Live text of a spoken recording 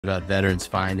about veterans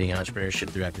finding entrepreneurship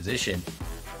through acquisition,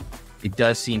 it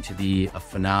does seem to be a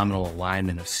phenomenal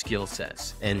alignment of skill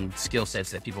sets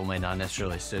that people might not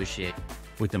necessarily associate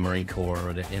with the Marine Corps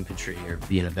or the infantry or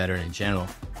being a veteran in general.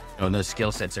 And those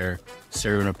skill sets are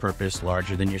serving a purpose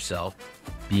larger than yourself,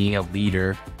 being a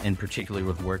leader, and particularly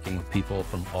with working with people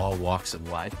from all walks of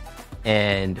life.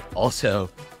 And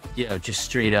also, just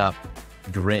straight up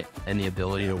grit and the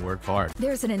ability to work hard.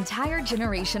 There's an entire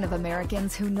generation of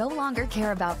Americans who no longer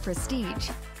care about prestige,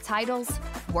 titles,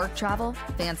 work travel,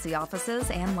 fancy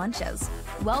offices, and lunches.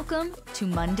 Welcome to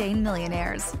Mundane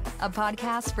Millionaires, a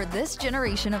podcast for this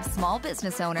generation of small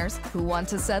business owners who want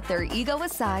to set their ego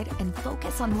aside and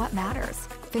focus on what matters: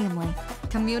 family,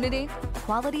 community,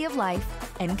 quality of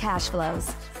life, and cash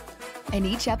flows. In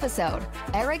each episode,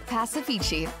 Eric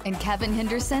Pacifici and Kevin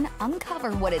Henderson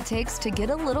uncover what it takes to get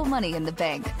a little money in the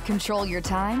bank, control your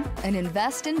time, and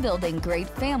invest in building great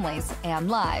families and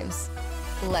lives.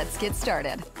 Let's get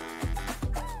started.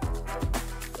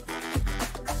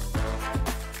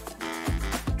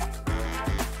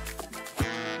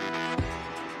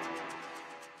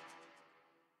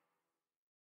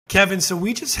 Kevin, so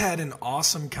we just had an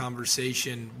awesome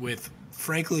conversation with,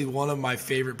 frankly, one of my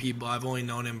favorite people. I've only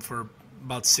known him for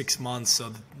about 6 months,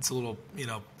 so it's a little,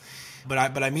 but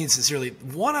I mean sincerely,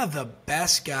 one of the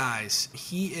best guys.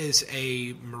 He is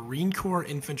a Marine Corps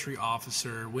Infantry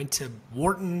Officer, went to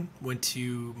Wharton, went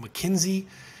to McKinsey,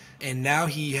 and now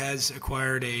he has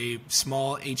acquired a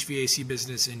small HVAC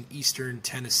business in Eastern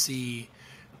Tennessee.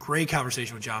 Great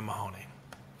conversation with John Mahony.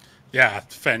 Yeah,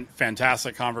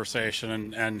 fantastic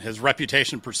conversation, and his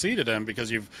reputation preceded him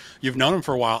because you've known him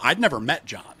for a while. I'd never met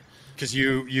John because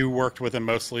you worked with him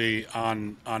mostly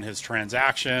on his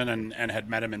transaction and had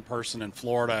met him in person in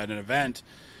Florida at an event.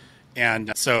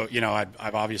 And so,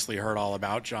 I've obviously heard all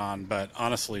about John, but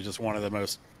honestly, just one of the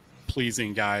most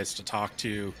pleasing guys to talk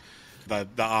to. The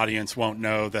audience won't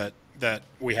know that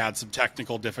we had some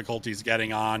technical difficulties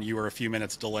getting on. You were a few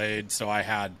minutes delayed, so I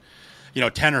had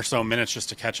 10 or so minutes just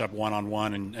to catch up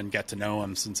one-on-one and get to know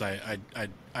him, since I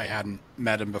hadn't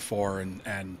met him before,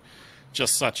 and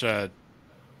just such a,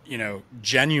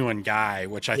 genuine guy,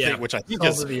 which I think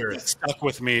has stuck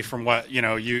with me from what,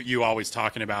 you always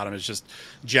talking about him, is just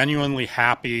genuinely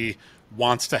happy,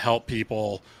 wants to help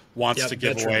people, wants to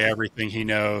give away everything he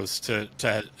knows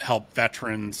to help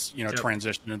veterans,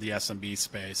 transition into the SMB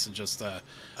space, and just a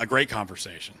great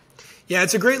conversation. Yeah,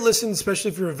 it's a great listen,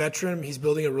 especially if you're a veteran. He's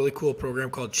building a really cool program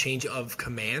called Change of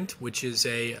Command, which is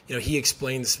he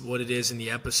explains what it is in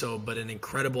the episode, but an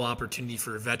incredible opportunity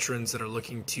for veterans that are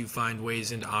looking to find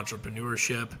ways into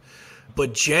entrepreneurship.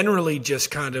 But generally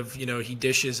just kind of, he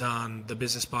dishes on the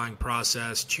business buying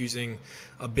process, choosing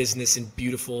a business in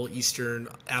beautiful Eastern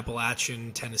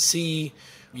Appalachian Tennessee,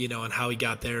 and how he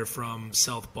got there from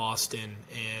South Boston.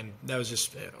 And that was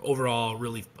just overall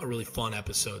a really fun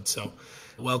episode. So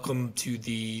welcome to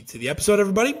the episode,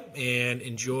 everybody, and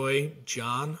enjoy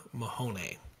John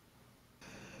Mahony.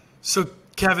 So,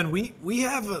 Kevin, we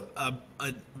have a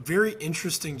very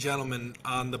interesting gentleman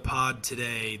on the pod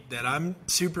today that I'm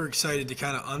super excited to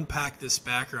kind of unpack this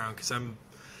background, because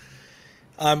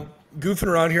I'm goofing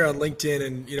around here on LinkedIn,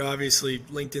 and obviously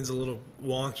LinkedIn's a little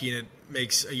wonky and it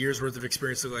makes a year's worth of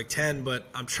experience look like 10, but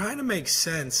I'm trying to make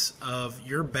sense of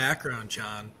your background,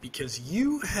 John, because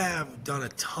you have done a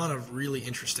ton of really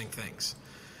interesting things.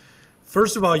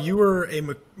 First of all, you were a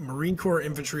Marine Corps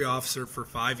Infantry Officer for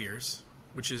 5 years,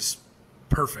 which is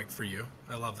perfect for you.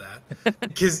 I love that.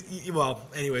 Because,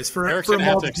 anyways, Eric's going to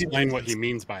have to explain what he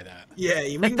means by that. Yeah,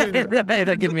 we can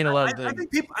that could mean a lot of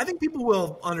things. I think people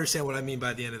will understand what I mean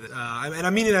by the end of it, and I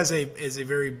mean it as a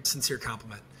very sincere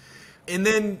compliment. And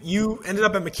then you ended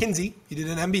up at McKinsey. You did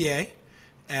an MBA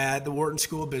at the Wharton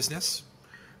School of Business,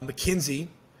 McKinsey,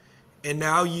 and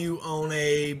now you own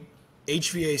a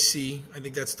HVAC, I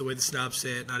think that's the way the snobs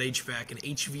say it, not HVAC, an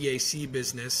HVAC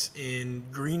business in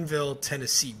Greenville,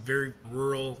 Tennessee, very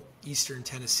rural Eastern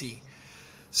Tennessee.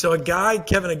 So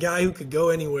Kevin, a guy who could go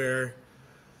anywhere,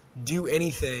 do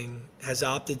anything, has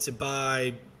opted to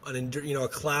buy a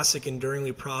classic,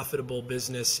 enduringly profitable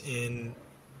business in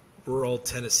rural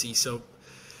Tennessee. So,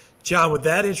 John, with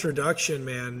that introduction,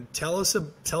 man, tell us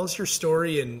your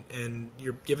story and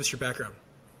give us your background.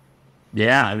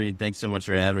 Yeah, thanks so much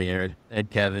for having me, Eric and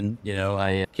Kevin.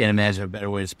 I can't imagine a better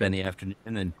way to spend the afternoon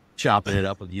than chopping it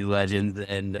up with you legends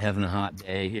and having a hot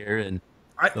day here and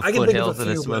the foothills of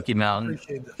the Smoky Mountain.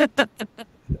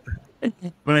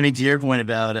 But to your point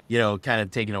about, kind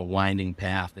of taking a winding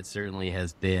path, it certainly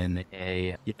has been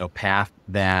a, path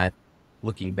that,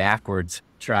 looking backwards,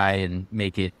 try and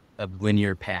make it a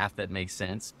linear path that makes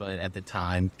sense. But at the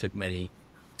time, took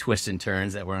twists and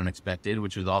turns that were unexpected,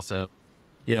 which was also,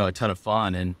 a ton of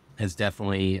fun, and has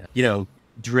definitely,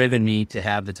 driven me to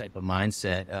have the type of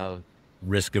mindset of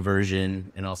risk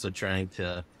aversion and also trying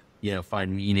to,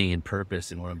 find meaning and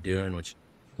purpose in what I'm doing, which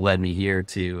led me here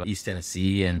to East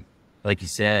Tennessee. And like you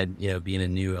said, being a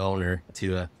new owner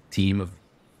to a team of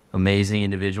amazing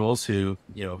individuals who,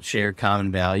 share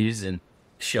common values and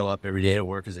show up every day to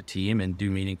work as a team and do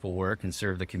meaningful work and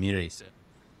serve the community. So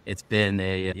it's been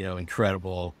a,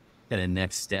 incredible kind of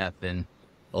next step. And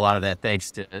a lot of that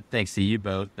thanks to you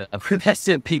both. With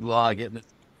S&P Law getting this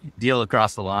deal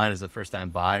across the line as a first-time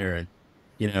buyer.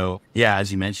 And,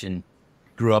 as you mentioned,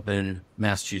 grew up in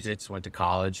Massachusetts, went to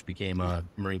college, became a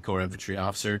Marine Corps Infantry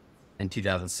Officer in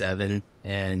 2007,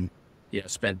 and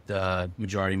spent the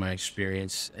majority of my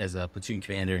experience as a platoon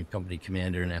commander and company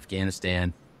commander in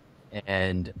Afghanistan,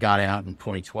 and got out in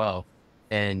 2012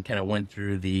 and kind of went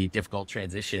through the difficult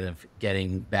transition of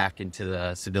getting back into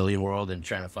the civilian world and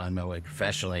trying to find my way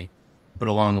professionally. But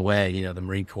along the way, the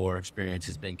Marine Corps experience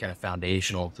has been kind of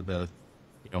foundational to both,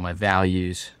 my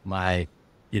values, my,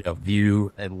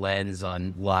 view and lens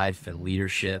on life and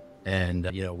leadership, and,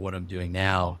 what I'm doing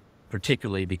now,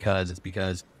 particularly because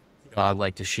I'd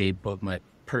like to shape both my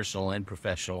personal and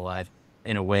professional life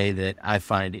in a way that I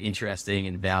find interesting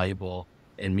and valuable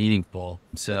and meaningful.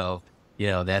 So,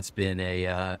 that's been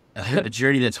a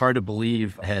journey that's hard to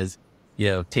believe has,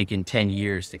 taken 10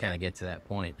 years to kind of get to that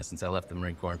point since I left the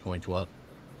Marine Corps in 2012.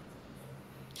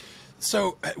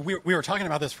 So we were talking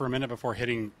about this for a minute before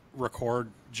hitting record,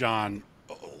 John.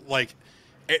 Like,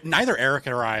 neither Eric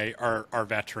or I are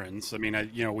veterans. I mean,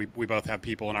 we both have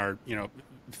people in our,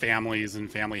 families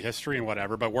and family history and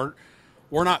whatever, but we're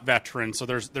not veterans. So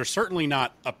there's certainly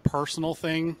not a personal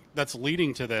thing that's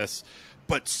leading to this,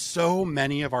 but so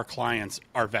many of our clients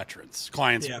are veterans,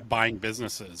 buying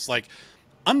businesses. Like,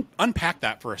 unpack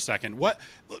that for a second.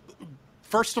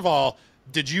 First of all,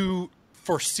 did you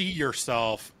foresee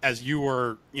yourself as you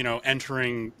were,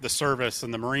 entering the service in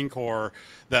the Marine Corps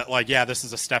that this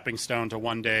is a stepping stone to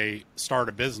one day start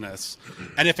a business?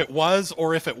 And if it was,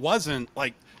 or if it wasn't,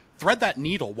 thread that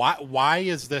needle. Why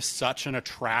is this such an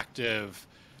attractive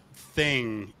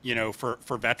thing,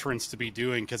 for veterans to be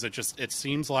doing? Because it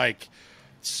seems like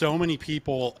so many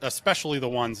people, especially the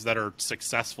ones that are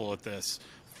successful at this,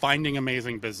 finding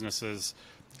amazing businesses,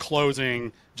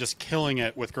 closing, just killing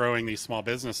it with growing these small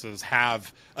businesses,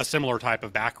 have a similar type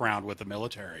of background with the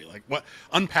military.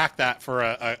 Unpack that for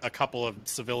a couple of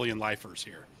civilian lifers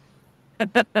here.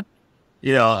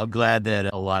 I'm glad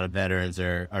that a lot of veterans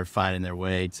are finding their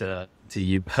way to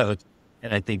you both.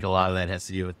 And I think a lot of that has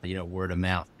to do with, word of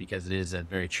mouth, because it is a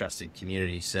very trusted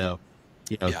community. So,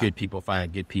 good people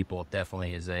finding good people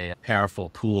definitely is a powerful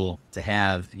tool to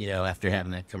have, after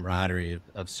having that camaraderie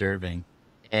of serving.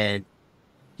 And,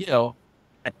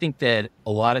 I think that a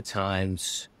lot of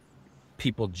times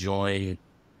people join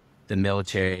the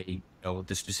military, with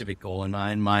the specific goal in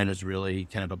mind. Mine was really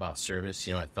kind of about service.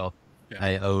 I felt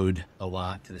I owed a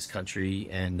lot to this country.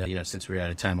 And, since we were at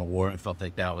a time of war, I felt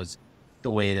like that was the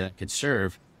way that I could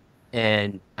serve.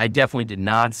 And I definitely did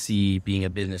not see being a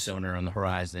business owner on the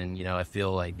horizon. I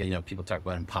feel like, people talk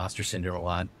about imposter syndrome a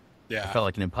lot. Yeah. I felt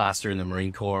like an imposter in the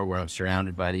Marine Corps, where I'm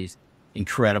surrounded by these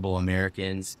incredible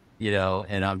Americans,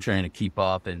 and I'm trying to keep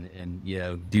up and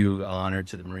do honor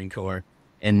to the Marine Corps.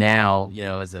 And now,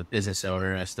 as a business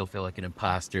owner, I still feel like an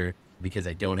imposter because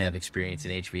I don't have experience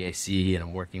in HVAC, and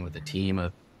I'm working with a team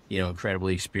of,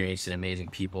 incredibly experienced and amazing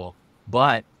people.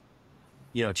 But,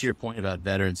 to your point about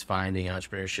veterans finding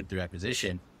entrepreneurship through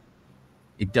acquisition,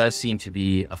 it does seem to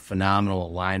be a phenomenal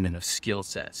alignment of skill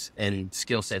sets, and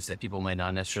skill sets that people might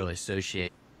not necessarily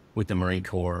associate with the Marine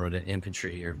Corps or the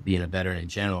infantry or being a veteran in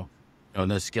general. And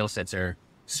those skill sets are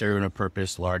serving a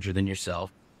purpose larger than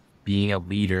yourself, being a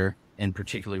leader, and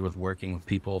particularly with working with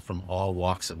people from all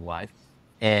walks of life,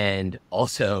 and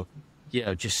also,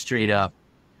 just straight up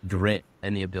grit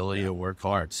and the ability to work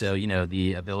hard. So,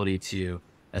 the ability to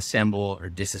assemble or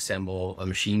disassemble a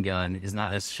machine gun is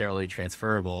not necessarily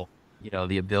transferable.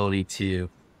 The ability to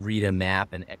read a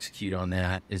map and execute on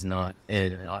that is not,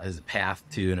 as a path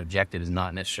to an objective, is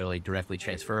not necessarily directly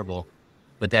transferable.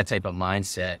 But that type of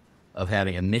mindset of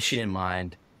having a mission in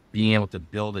mind, being able to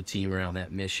build a team around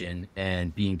that mission,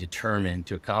 and being determined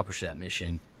to accomplish that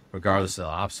mission, regardless of the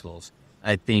obstacles,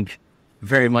 I think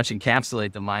very much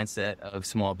encapsulate the mindset of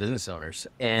small business owners.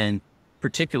 And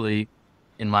particularly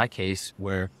in my case,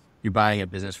 where you're buying a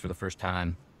business for the first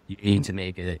time, you need to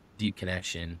make a deep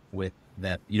connection with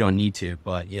that. You don't need to,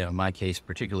 but in my case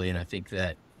particularly, and I think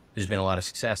that there's been a lot of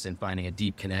success in finding a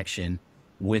deep connection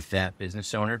with that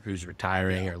business owner who's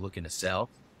retiring or looking to sell.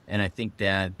 And I think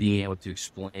that being able to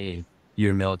explain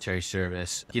your military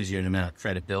service, gives you an amount of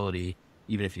credibility,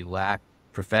 even if you lack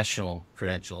professional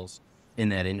credentials in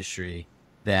that industry,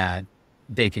 that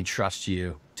they can trust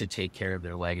you to take care of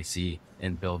their legacy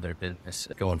and build their business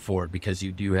going forward, because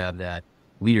you do have that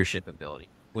leadership ability,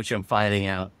 which I'm finding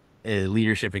out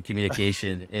leadership and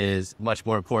communication is much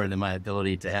more important than my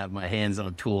ability to have my hands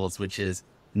on tools, which is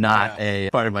not a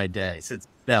part of my day. So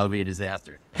that would be a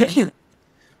disaster.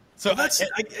 So that's,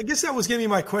 I guess that was going to be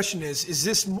my question is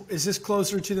this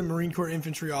closer to the Marine Corps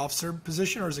Infantry Officer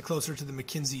position, or is it closer to the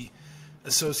McKinsey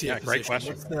Associate position? Great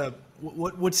question.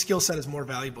 What skill set is more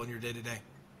valuable in your day-to-day?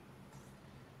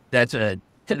 That's a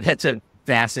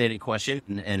fascinating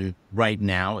question. And right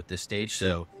now at this stage,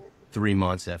 so 3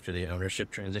 months after the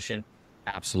ownership transition,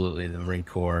 absolutely the Marine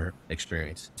Corps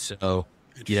experience. So,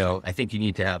 I think you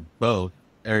need to have both,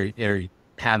 or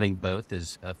having both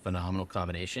is a phenomenal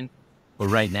combination. But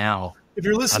right now, if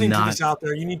you're listening to this out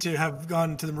there, you need to have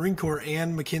gone to the Marine Corps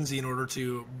and McKinsey in order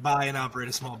to buy and operate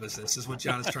a small business, is what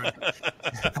John is trying to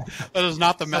do. That is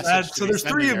not the message. So there's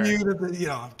three of you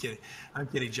that, I'm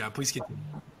kidding, John. Please continue.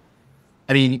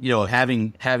 I mean,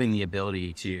 having the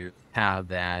ability to have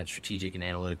that strategic and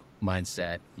analytical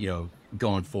mindset,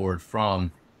 going forward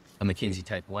from a McKinsey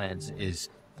type lens is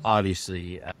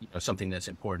obviously something that's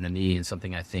important to me and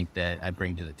something I think that I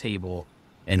bring to the table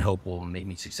and hope will make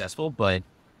me successful. But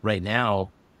right now,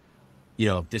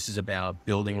 this is about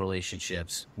building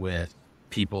relationships with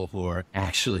people who are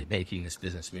actually making this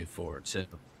business move forward. So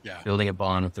building a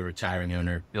bond with the retiring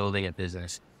owner, building a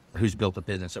business who's built a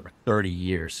business over 30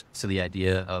 years. So the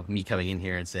idea of me coming in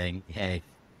here and saying, hey,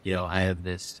 I have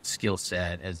this skill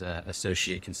set as an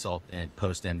associate consultant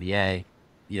post MBA,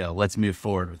 let's move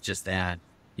forward with just that,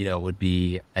 would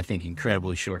be, I think,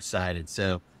 incredibly short-sighted.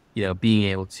 So, being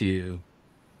able to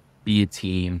be a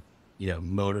team,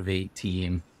 motivate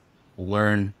team,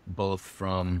 learn both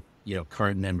from,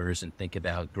 current members and think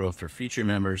about growth for future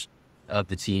members of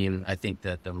the team. I think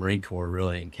that the Marine Corps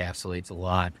really encapsulates a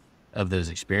lot of those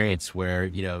experiences where,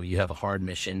 you have a hard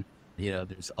mission,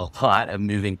 there's a lot of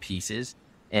moving pieces,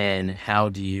 and how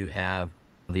do you have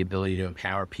the ability to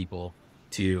empower people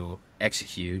to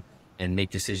execute and make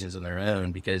decisions on their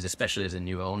own? Because especially as a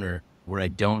new owner where I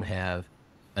don't have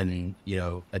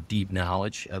a deep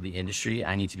knowledge of the industry,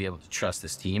 I need to be able to trust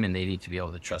this team and they need to be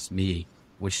able to trust me,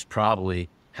 which is probably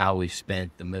how we've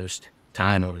spent the most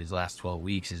time over these last 12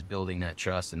 weeks, is building that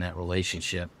trust and that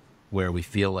relationship where we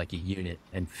feel like a unit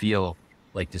and feel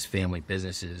like this family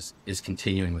business is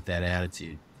continuing with that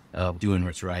attitude of doing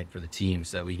what's right for the team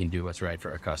so that we can do what's right for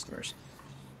our customers.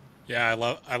 Yeah,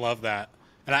 I love that.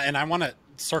 And I want to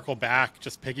circle back,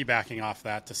 just piggybacking off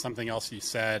that, to something else you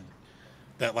said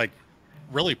that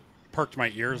really perked my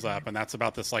ears up. And that's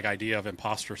about this idea of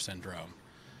imposter syndrome.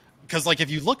 Because if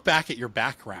you look back at your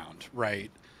background, right,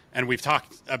 and we've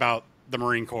talked about the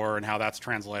Marine Corps and how that's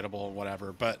translatable and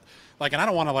whatever, but and I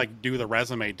don't want to do the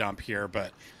resume dump here,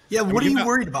 but yeah, what are you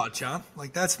worried about, John? I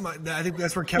think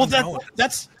that's where Kevin's going.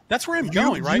 That's where I'm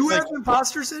going, right? You have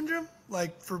imposter syndrome, Well,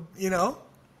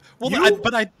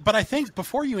 but I think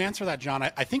before you answer that, John,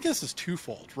 I think this is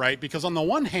twofold, right? Because on the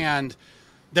one hand,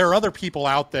 there are other people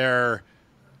out there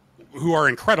who are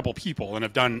incredible people and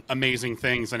have done amazing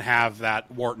things and have that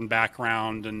Wharton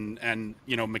background and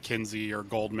McKinsey or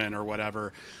Goldman or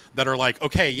whatever, that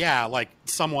are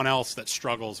someone else that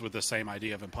struggles with the same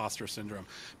idea of imposter syndrome.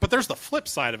 But there's the flip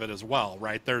side of it as well,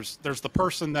 right? There's the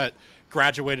person that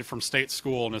graduated from state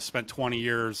school and has spent 20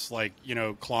 years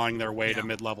clawing their way to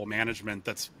mid-level management.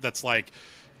 That's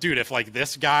dude, if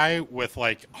this guy with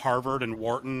Harvard and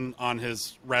Wharton on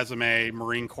his resume,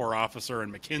 Marine Corps officer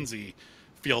and McKinsey,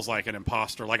 feels like an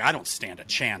imposter, I don't stand a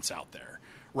chance out there,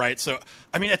 right? So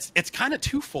I mean, it's kind of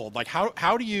twofold.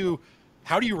 How do you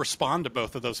respond to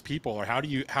both of those people, or how do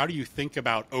you think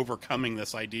about overcoming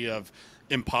this idea of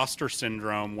imposter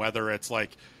syndrome, whether it's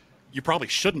you probably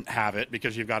shouldn't have it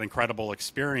because you've got incredible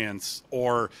experience,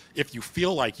 or if you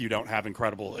feel like you don't have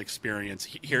incredible experience,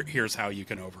 here's how you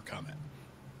can overcome it.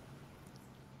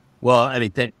 Well, I mean,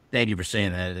 thank you for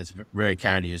saying that. It's very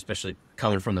kind of you, especially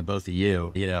coming from the both of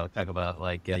you. Talk about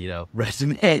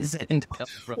resumes and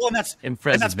that's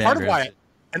part of why.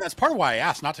 And that's part of why I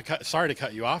asked. Sorry to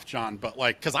cut you off, John, but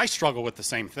because I struggle with the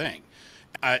same thing.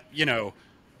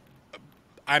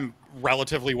 I'm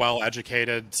relatively well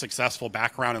educated, successful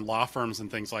background in law firms and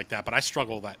things like that, but I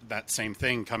struggle that same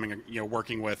thing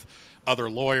working with other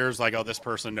lawyers, oh, this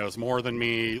person knows more than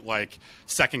me,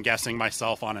 second guessing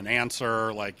myself on an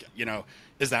answer,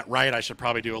 is that right? I should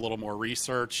probably do a little more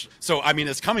research. So, I mean,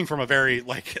 it's coming from a very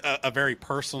like a very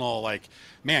personal, like,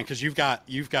 man, because you've got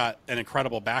an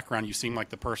incredible background. You seem like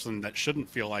the person that shouldn't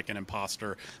feel like an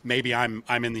imposter. Maybe I'm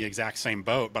in the exact same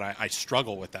boat, but I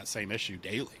struggle with that same issue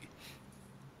daily.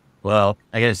 Well,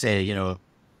 I got to say,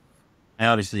 I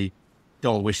obviously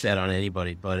don't wish that on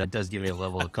anybody, but it does give me a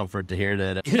level of comfort to hear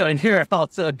that, and here I'm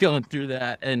also going through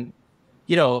that. And,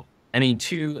 I mean,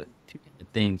 two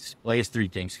things, well, I guess three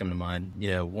things come to mind.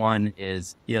 One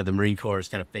is, the Marine Corps is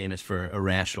kind of famous for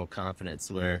irrational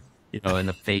confidence where, in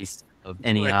the face of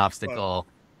any obstacle,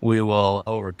 we will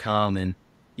overcome. And,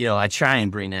 I try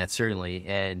and bring that certainly.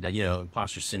 And,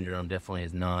 imposter syndrome definitely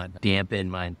has not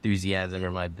dampened my enthusiasm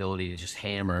or my ability to just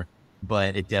hammer,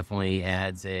 but it definitely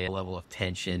adds a level of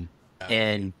tension.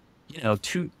 And,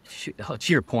 to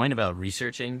your point about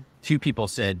researching, two people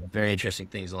said very interesting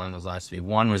things along those lines to me.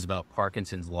 One was about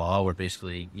Parkinson's law, where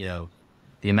basically,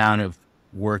 the amount of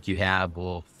work you have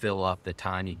will fill up the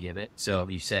time you give it. So if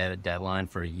you set a deadline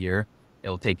for a year,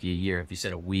 it'll take you a year. If you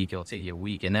set a week, it'll take you a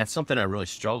week. And that's something I really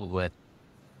struggled with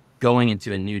going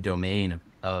into a new domain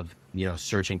of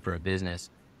searching for a business,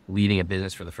 leading a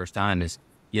business for the first time is,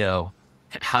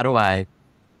 how do I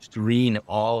screen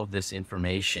all of this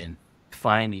information,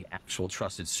 find the actual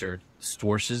trusted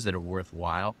sources that are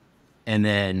worthwhile, and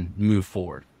then move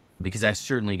forward? Because I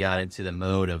certainly got into the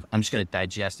mode of, I'm just going to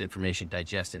digest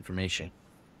information,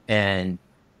 and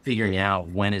figuring out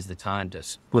when is the time to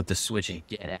flip the switch and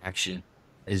get action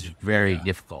is very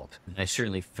difficult. And I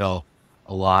certainly felt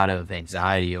a lot of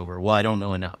anxiety over, well, I don't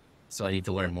know enough, so I need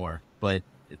to learn more. But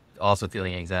also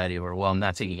feeling anxiety over, well, I'm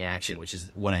not taking action, which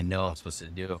is what I know I'm supposed to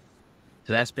do.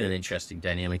 So that's been an interesting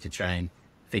dynamic to try and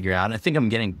figure out. And I think I'm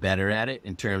getting better at it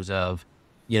in terms of,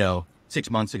 6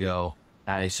 months ago,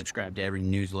 I subscribed to every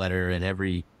newsletter and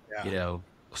every,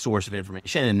 source of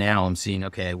information. And now I'm seeing,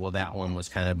 okay, well, that one was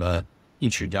kind of a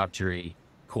introductory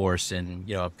course. And,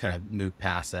 I've kind of moved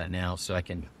past that now. So I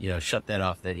can, shut that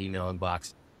off, that email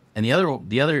inbox. And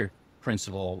the other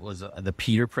principle was the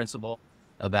Peter principle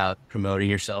about promoting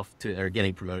yourself or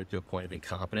getting promoted to a point of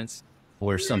incompetence,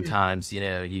 where sometimes,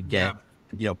 you get,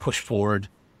 pushed forward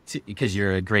because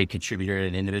you're a great contributor at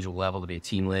an individual level to be a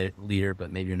team leader,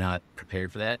 but maybe you're not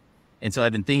prepared for that. And so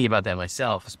I've been thinking about that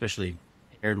myself, especially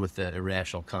paired with the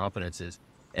irrational confidences.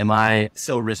 Am I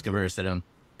so risk averse that I'm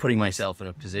putting myself in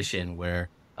a position where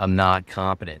I'm not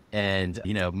competent? And,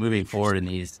 moving forward in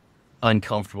these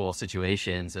uncomfortable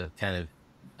situations of kind of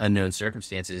unknown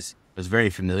circumstances was very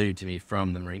familiar to me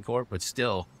from the Marine Corps, but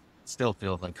still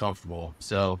feels uncomfortable.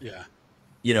 So,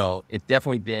 it's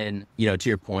definitely been, to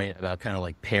your point about kind of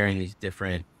like pairing these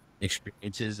different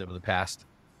experiences over the past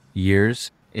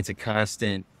years. It's a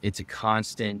constant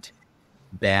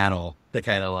battle to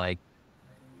kind of like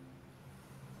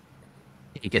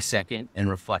take a second and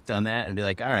reflect on that and be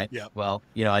like, all right, well,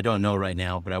 I don't know right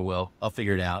now, but I'll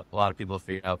figure it out. A lot of people have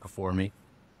figured it out before me.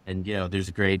 And, there's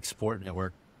a great support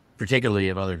network, particularly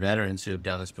of other veterans who have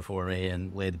done this before me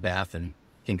and laid the bath, and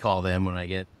can call them when I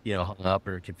get, hung up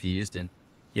or confused. And,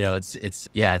 it's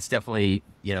definitely,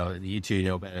 you two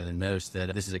know better than most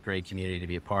that this is a great community to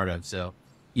be a part of. So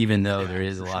even though there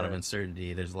is a lot of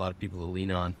uncertainty, there's a lot of people to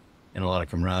lean on and a lot of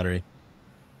camaraderie.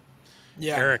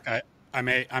 Yeah. Eric, I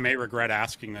may regret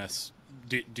asking this.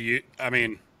 Do you, I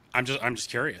mean, I'm just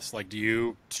curious, like, do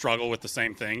you struggle with the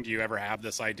same thing? Do you ever have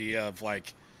this idea of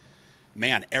like,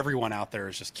 man, everyone out there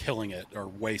is just killing it or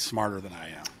way smarter than I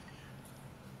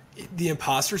am? The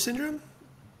imposter syndrome?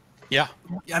 Yeah.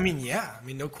 I mean,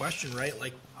 no question, right?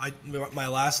 Like my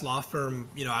last law firm,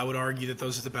 I would argue that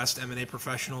those are the best M&A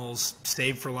professionals,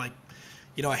 save for like,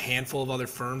 a handful of other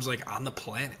firms like on the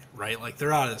planet, right? Like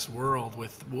they're out of this world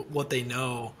with what they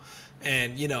know.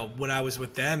 And, when I was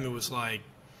with them, it was like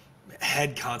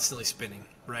head constantly spinning,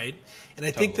 right? And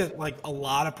I think that like a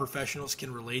lot of professionals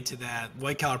can relate to that.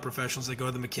 White collar professionals that go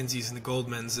to the McKinseys and the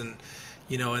Goldmans and,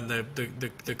 and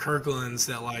the Kirklands,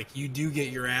 that like you do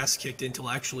get your ass kicked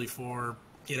intellectually for,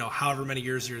 however many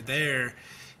years you're there.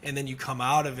 And then you come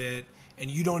out of it and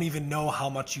you don't even know how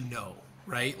much you know,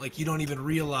 right? Like you don't even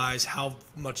realize how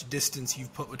much distance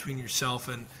you've put between yourself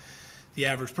and the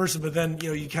average person. But then,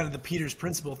 you kind of the Peter's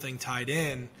principle thing tied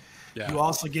in. Yeah. You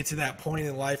also get to that point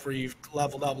in life where you've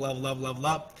leveled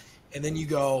up. And then you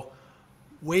go,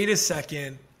 wait a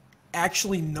second,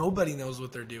 actually nobody knows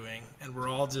what they're doing. And we're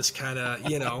all just kind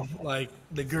of, like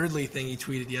the Girdley thing he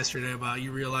tweeted yesterday about,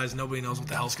 you realize nobody knows what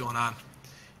the hell's going on.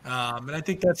 And I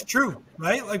think that's true,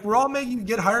 right? Like we're all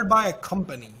get hired by a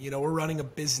company, we're running a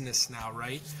business now,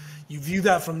 right? You view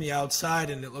that from the outside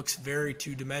and it looks very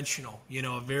two-dimensional,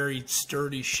 a very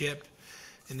sturdy ship.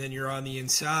 and then you're on the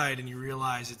inside and you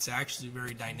realize it's actually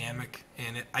very dynamic.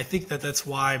 And I think that's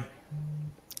why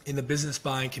in the business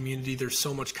buying community, there's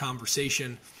so much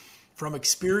conversation from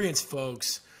experienced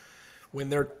folks when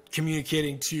they're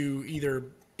communicating to either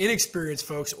inexperienced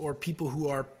folks or people who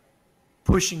are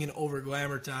pushing an over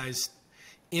glamorized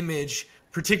image.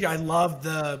 Particularly, I love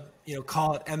the,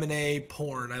 call it M&A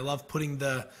porn. I love putting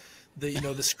the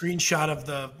screenshot of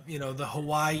the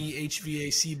Hawaii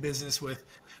HVAC business with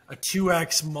a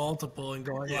 2x multiple and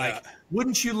going like,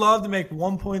 wouldn't you love to make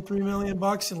 $1.3 million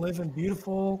and live in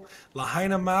beautiful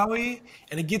Lahaina, Maui?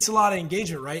 And it gets a lot of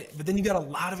engagement, right? But then you got a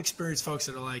lot of experienced folks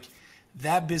that are like,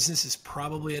 that business is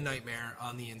probably a nightmare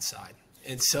on the inside.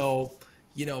 And so,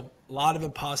 a lot of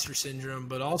imposter syndrome,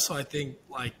 but also I think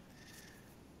like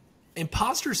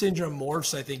imposter syndrome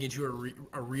morphs, I think, into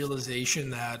a realization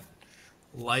that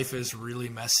life is really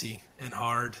messy and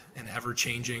hard and ever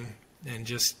changing, and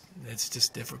it's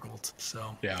just difficult.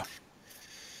 So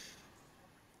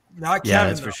not Kevin. Yeah,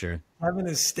 that's for sure. Kevin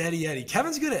is steady Eddie.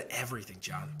 Kevin's good at everything,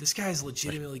 John. This guy is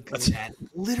legitimately good at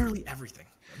literally everything.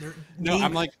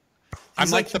 I'm like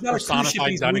the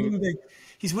personified Dunning.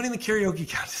 He's winning the karaoke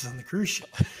contest on the cruise ship.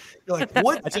 You're like,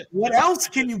 what else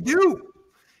can you do?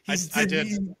 It's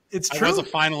true. I was a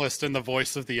finalist in The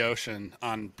Voice of the Ocean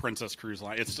on Princess Cruise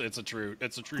Line. It's a true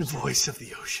The story. Voice of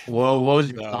the Ocean. Well, what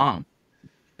was your song?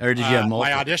 Or did you have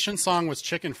multiple? My audition song was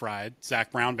Chicken Fried,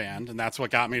 Zach Brown Band, and that's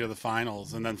what got me to the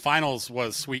finals. And then finals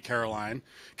was Sweet Caroline,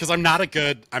 because I'm not a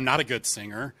good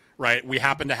singer, right? We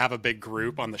happened to have a big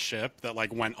group on the ship that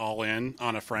like went all in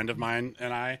on a friend of mine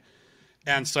and I.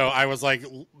 And so I was like,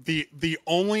 the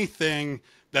only thing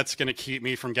that's going to keep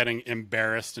me from getting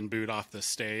embarrassed and booed off the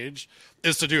stage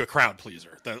is to do a crowd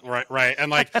pleaser. Right.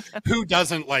 And like, who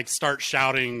doesn't like start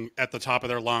shouting at the top of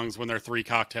their lungs when they're 3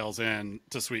 cocktails in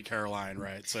to Sweet Caroline,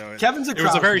 right? So it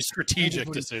was a very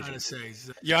strategic decision.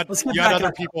 You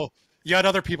had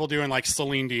other people doing like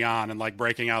Celine Dion and like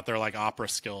breaking out their like opera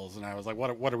skills, and I was like,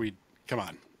 what are we? Come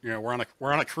on, we're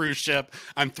on a cruise ship.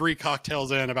 I'm 3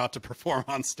 cocktails in, about to perform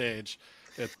on stage.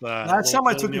 Last time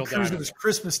I took a cruise, it was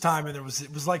Christmas time, and it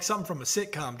was like something from a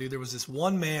sitcom, dude. There was this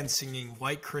one man singing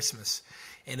White Christmas,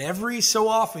 and every so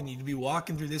often you'd be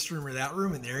walking through this room or that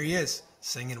room, and there he is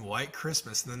singing White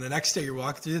Christmas. And then the next day you're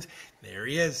walking through, there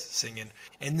he is singing,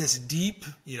 and this deep,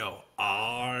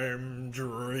 I'm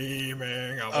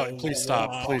dreaming. Please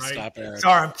stop, Eric.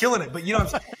 Sorry, I'm killing it, but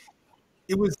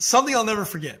it was something I'll never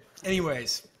forget.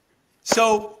 Anyways,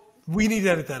 so we need to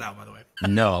edit that out, by the way.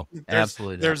 No,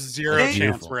 absolutely not. There's zero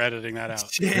chance we're editing that out.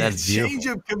 That's change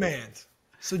of command.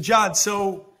 So, John,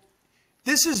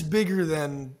 this is bigger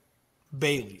than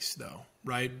Bailey's, though,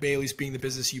 right? Bailey's being the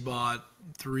business you bought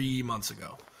 3 months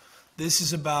ago. This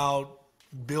is about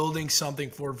building something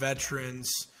for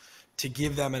veterans to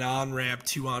give them an on-ramp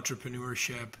to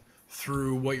entrepreneurship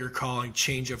through what you're calling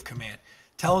change of command.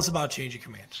 Tell us about change of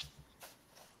command.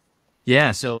 Yeah,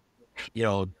 so,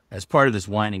 as part of this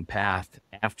winding path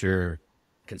after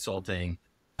consulting,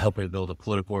 helping to build a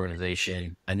political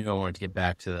organization, I knew I wanted to get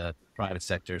back to the private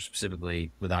sector, specifically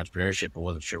with entrepreneurship, but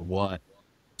wasn't sure what.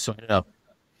 So I ended up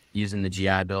using the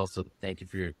GI Bill, so thank you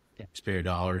for your taxpayer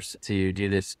dollars, to do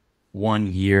this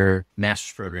 1-year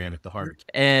master's program at the Harvard.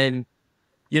 And,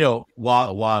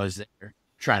 while I was there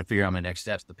trying to figure out my next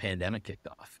steps, the pandemic kicked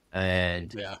off.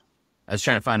 And I was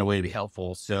trying to find a way to be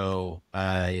helpful. So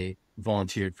I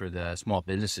volunteered for the Small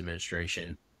Business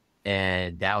Administration.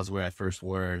 And that was where I first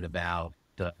learned about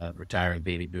the retiring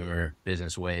baby boomer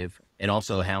business wave, and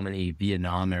also how many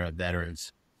Vietnam era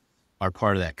veterans are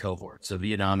part of that cohort. So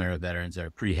Vietnam era veterans are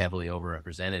pretty heavily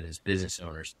overrepresented as business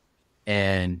owners.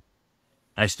 And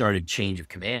I started Change of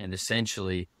Command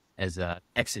essentially as a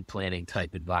exit planning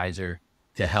type advisor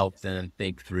to help them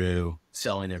think through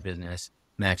selling their business,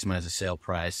 maximize the sale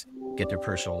price, get their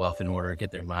personal wealth in order,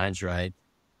 get their minds right.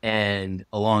 And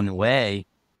along the way,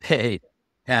 they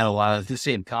had a lot of the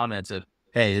same comments of,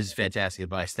 hey, this is fantastic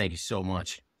advice. Thank you so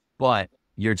much. But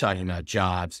you're talking about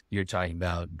jobs. You're talking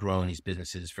about growing these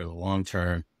businesses for the long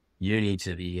term. You need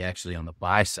to be actually on the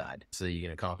buy side so that you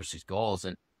can accomplish these goals.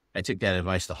 And I took that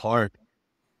advice to heart.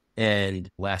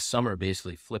 And last summer,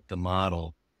 basically flipped the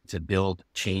model to build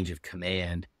Change of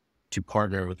Command to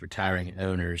partner with retiring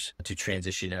owners to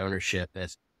transition ownership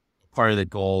as part of the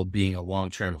goal being a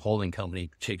long-term holding company,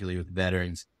 particularly with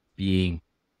veterans being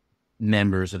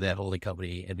members of that holding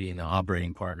company and being the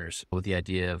operating partners, with the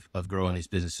idea of growing these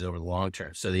businesses over the long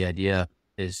term. So the idea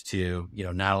is to,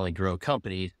 not only grow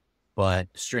companies, but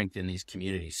strengthen these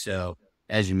communities. So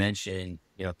as you mentioned,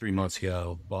 3 months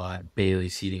ago, bought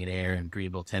Bailey's Heating and Air in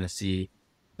Greenville, Tennessee,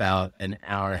 about an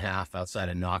hour and a half outside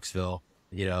of Knoxville,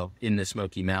 in the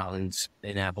Smoky Mountains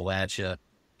in Appalachia.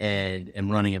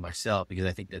 and running it myself, because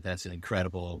I think that that's an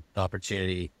incredible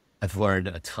opportunity. I've learned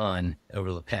a ton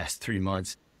over the past 3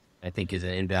 months. I think is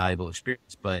an invaluable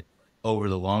experience, but over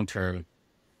the long term,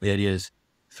 the idea is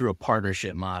through a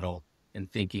partnership model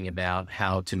and thinking about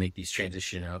how to make these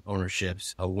transition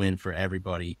ownerships a win for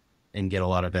everybody and get a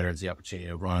lot of veterans the opportunity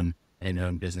to run and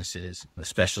own businesses,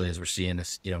 especially as we're seeing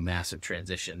this, massive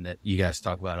transition that you guys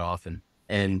talk about often.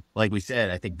 And like we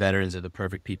said, I think veterans are the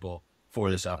perfect people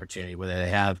for this opportunity, whether they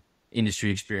have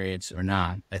industry experience or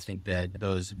not. I think that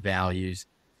those values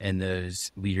and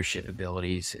those leadership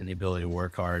abilities and the ability to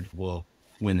work hard will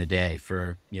win the day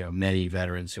for, many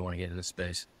veterans who want to get into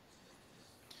space.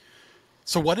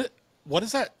 So what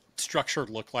does that structure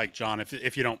look like, John?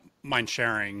 If you don't mind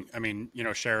sharing, I mean,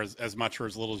 share as much or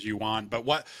as little as you want, but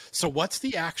what's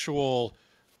the actual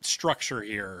structure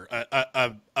here?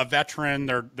 A veteran,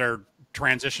 they're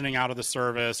transitioning out of the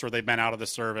service, or they've been out of the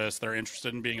service, they're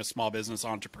interested in being a small business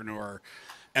entrepreneur,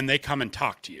 and they come and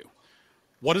talk to you.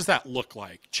 What does that look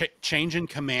like? Change in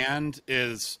command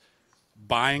is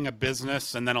buying a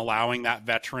business and then allowing that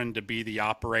veteran to be the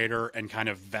operator and kind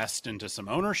of vest into some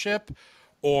ownership,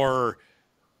 or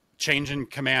change in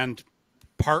command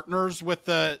partners with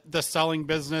the selling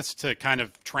business to kind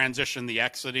of transition the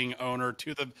exiting owner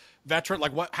to the veteran?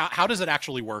 Like how does it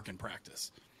actually work in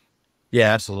practice?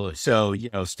 Yeah, absolutely. So,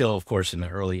 still, of course, in the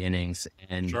early innings,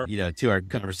 and, Sure. To our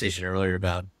conversation earlier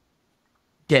about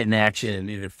getting action and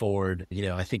moving forward,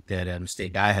 I think that a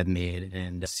mistake I had made,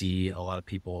 and see a lot of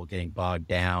people getting bogged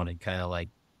down and kind of like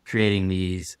creating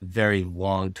these very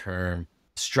long-term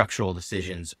structural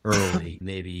decisions early,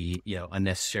 maybe,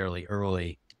 unnecessarily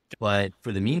early. But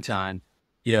for the meantime,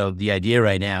 the idea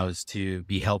right now is to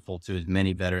be helpful to as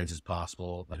many veterans as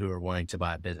possible who are wanting to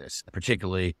buy a business,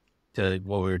 particularly to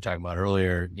what we were talking about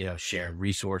earlier, sharing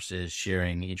resources,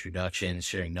 sharing introductions,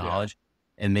 sharing knowledge,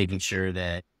 and making sure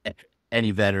that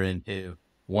any veteran who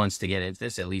wants to get into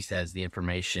this at least has the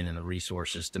information and the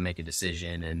resources to make a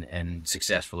decision and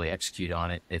successfully execute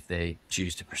on it if they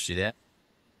choose to pursue that.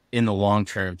 In the long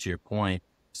term, to your point,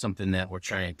 something that we're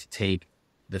trying to take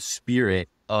the spirit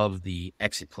of the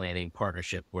exit planning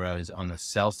partnership, where I was on the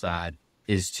sell side,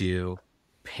 is to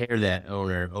pair that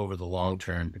owner over the long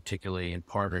term, particularly in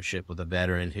partnership with a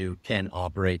veteran who can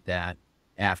operate that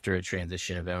after a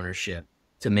transition of ownership,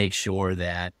 to make sure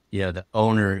that, the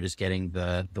owner is getting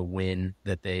the win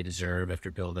that they deserve after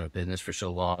building a business for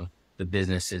so long. The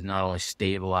business is not only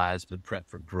stabilized, but prepped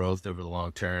for growth over the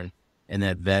long term. And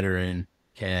that veteran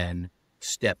can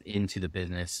step into the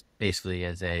business basically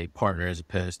as a partner, as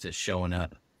opposed to showing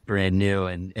up brand new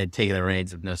and taking the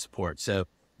reins of no support. So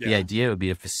the idea would be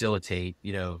to facilitate,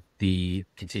 the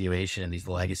continuation of these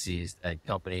legacies that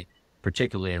company,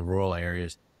 particularly in rural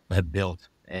areas, have built,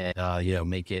 and,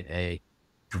 make it a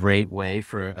great way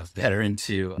for a veteran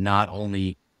to not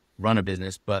only run a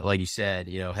business, but like you said,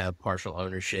 have partial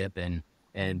ownership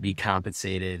and be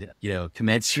compensated,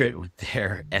 commensurate with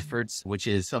their efforts, which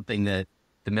is something that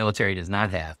the military does not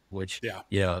have, which,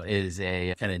 is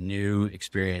a kind of new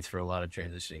experience for a lot of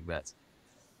transitioning vets.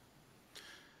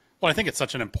 Well, I think it's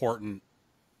such an important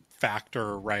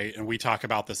factor, right? And we talk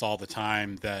about this all the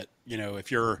time, that,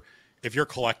 if you're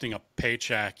collecting a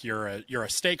paycheck, you're a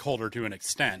stakeholder to an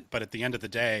extent, but at the end of the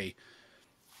day,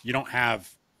 you don't have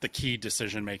the key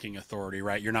decision-making authority,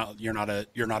 right? You're not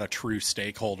a true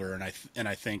stakeholder. And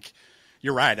I think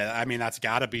you're right. I mean, that's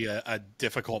got to be a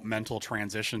difficult mental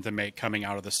transition to make coming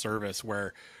out of the service,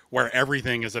 where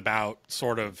everything is about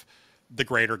sort of the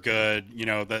greater good,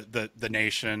 the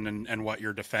nation and what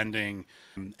you're defending,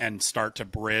 and start to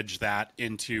bridge that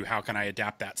into how can I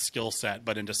adapt that skill set,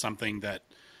 but into something that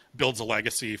builds a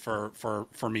legacy for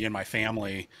me and my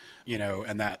family,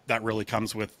 and that really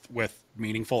comes with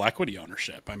meaningful equity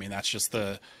ownership. I mean, that's just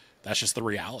the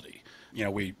reality.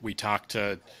 We talked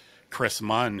to Chris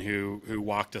Munn, who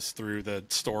walked us through the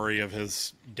story of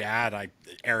his dad.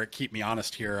 Eric, keep me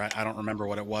honest here. I don't remember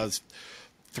what it was,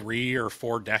 3 or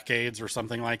 4 decades or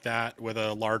something like that, with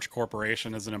a large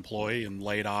corporation as an employee, and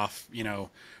laid off,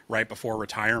 right before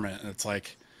retirement. And it's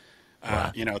like,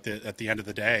 wow. At the end of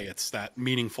the day, it's that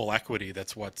meaningful equity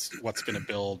that's what's going to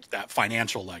build that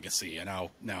financial legacy. And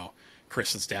now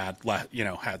Chris's dad,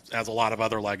 has a lot of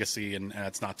other legacy, and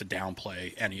it's not to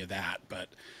downplay any of that, but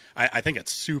I think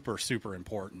it's super, super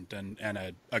important,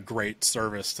 and a great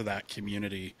service to that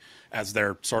community as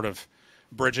they're sort of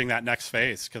bridging that next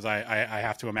phase. Because I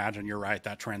have to imagine, you're right,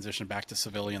 that transition back to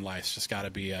civilian life's just got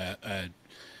to be a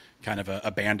kind of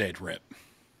a Band-Aid rip.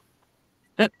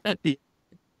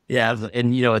 Yeah,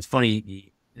 and it's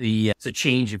funny. The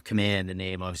change of command, the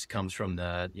name obviously comes from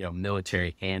the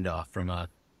military handoff from a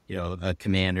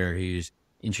commander who's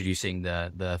introducing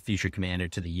the future commander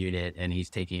to the unit, and he's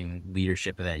taking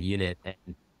leadership of that unit.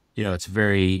 And, it's a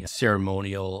very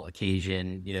ceremonial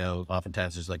occasion.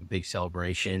 Oftentimes there's like a big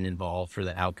celebration involved for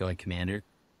the outgoing commander.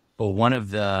 But one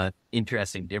of the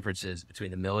interesting differences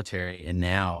between the military and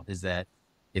now is that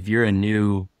if you're a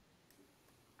new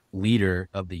leader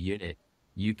of the unit,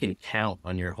 you can count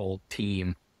on your whole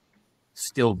team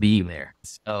still being there.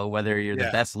 So whether you're the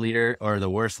best leader or the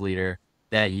worst leader,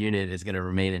 that unit is going to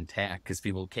remain intact because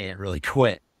people can't really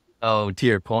quit. Oh, to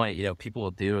your point, people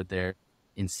will do what they're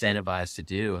incentivized to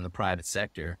do in the private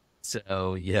sector.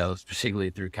 So, particularly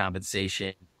through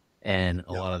compensation and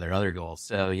a lot of their other goals.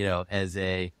 So, as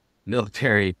a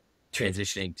military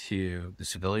transitioning to the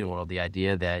civilian world, the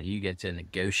idea that you get to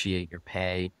negotiate your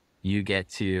pay, you get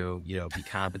to, be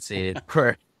compensated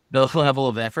for the level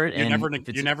of effort. You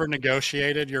never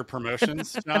negotiated your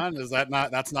promotions, John?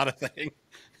 That's not a thing?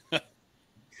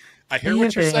 I hear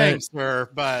what you're saying, sir,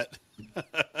 but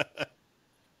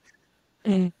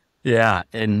yeah.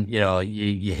 And,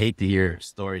 you hate to hear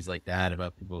stories like that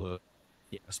about people who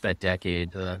spent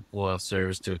decades loyal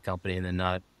service to a company and then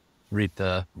not reap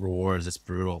the rewards. It's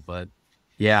brutal. But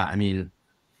yeah, I mean,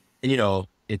 and,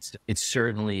 it's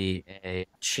certainly a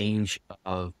change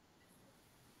of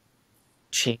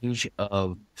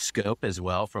scope as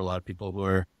well for a lot of people who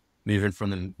are moving from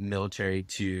the military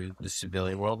to the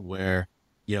civilian world, where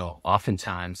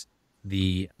oftentimes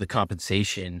the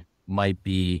compensation might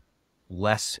be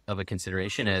less of a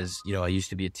consideration. As I used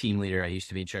to be a team leader, I used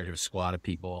to be in charge of a squad of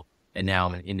people, and now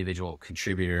I'm an individual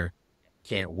contributor.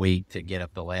 Can't wait to get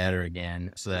up the ladder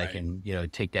again so that I can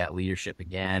take that leadership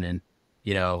again, and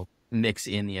mix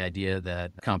in the idea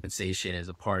that compensation is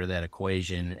a part of that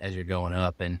equation as you're going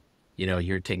up, and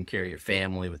you're taking care of your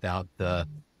family without the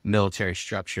military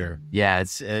structure. Yeah,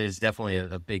 it's definitely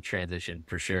a big transition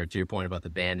for sure. To your point about the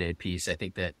Band-Aid piece, I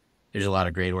think that there's a lot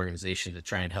of great organizations that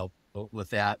try and help with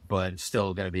that, but it's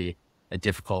still going to be a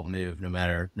difficult move no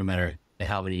matter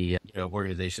how many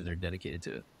organizations are dedicated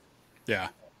to it.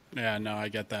 Yeah, no, I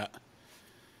get that.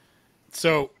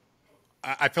 So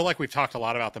I feel like we've talked a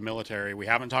lot about the military. We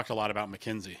haven't talked a lot about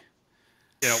McKinsey.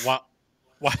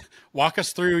 Walk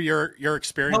us through your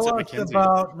experience at McKinsey.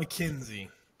 About McKinsey.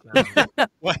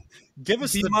 What? Give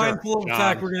us Be mindful of the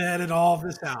fact we're going to edit all of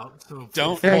this out. So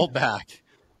don't hold back.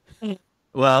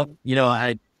 Well,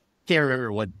 I can't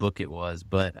remember what book it was,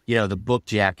 but the book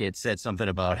jacket said something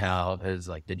about how it was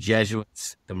like the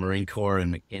Jesuits, the Marine Corps,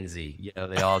 and McKinsey.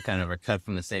 They all kind of are cut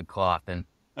from the same cloth. And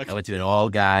I went to an all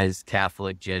guys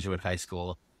Catholic Jesuit high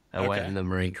school. I went in the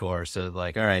Marine Corps, so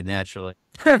like, all right, naturally.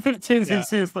 Why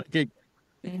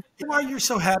you're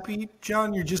so happy,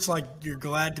 John? You're just like, you're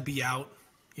glad to be out.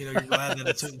 You're glad that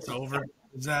it's over.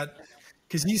 Is that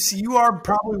because you are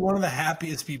probably one of the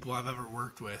happiest people I've ever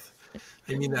worked with.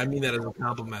 I mean that as a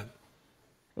compliment.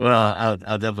 Well,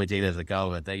 I'll definitely take that as a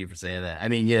compliment. Thank you for saying that. I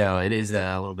mean, it is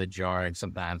a little bit jarring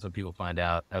sometimes when people find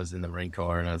out I was in the Marine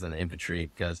Corps and I was in the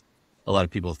infantry, because a lot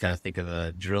of people kind of think of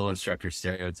a drill instructor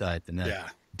stereotype, and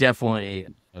that definitely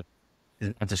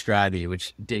is not describing,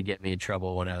 which did get me in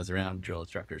trouble when I was around drill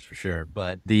instructors for sure.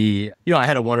 But I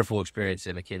had a wonderful experience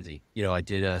at McKinsey. I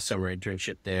did a summer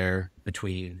internship there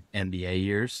between MBA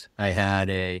years. I had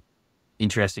a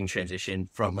interesting transition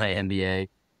from my MBA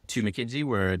to McKinsey,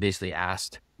 where I basically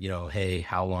asked, hey,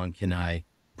 how long can I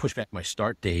push back my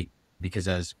start date? Because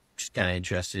I was just kind of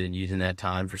interested in using that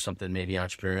time for something maybe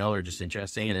entrepreneurial or just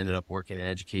interesting, and ended up working in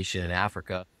education in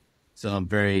Africa. So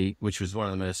which was one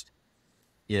of the most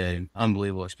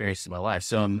unbelievable experiences of my life.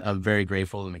 So I'm very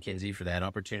grateful to McKinsey for that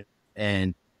opportunity.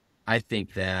 And I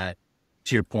think that,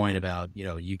 to your point about,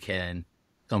 you can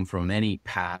come from any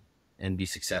path and be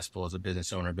successful as a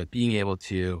business owner, but being able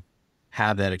to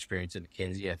have that experience at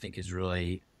McKinsey, I think, has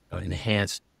really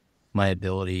enhanced my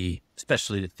ability,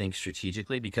 especially to think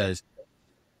strategically, because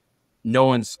no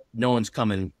one's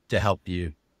coming to help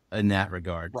you in that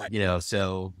regard. Right.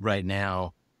 So right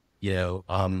now,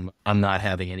 I'm not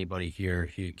having anybody here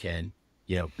who can,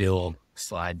 build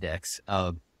slide decks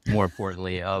of, more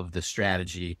importantly, of the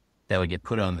strategy that would get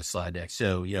put on the slide deck.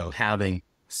 So, having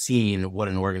seen what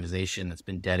an organization that's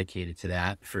been dedicated to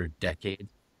that for decades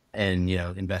and,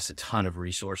 invest a ton of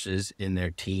resources in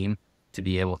their team to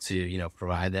be able to,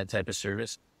 provide that type of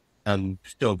service, I'm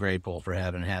still grateful for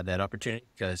having had that opportunity,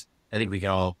 because I think we can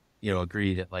all,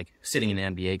 agree that like sitting in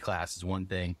an MBA class is one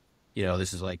thing.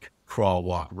 This is like crawl,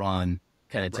 walk, run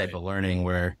kind of type of learning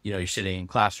where, you're sitting in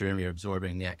classroom, you're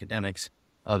absorbing the academics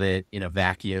of it in a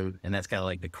vacuum. And that's kind of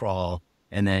like the crawl.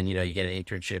 And then, you get an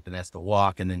internship, and that's the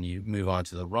walk. And then you move on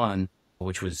to the run,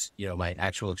 which was, my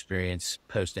actual experience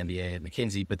post MBA at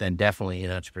McKinsey, but then definitely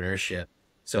in entrepreneurship,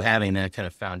 So having that kind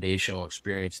of foundational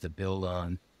experience to build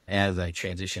on as I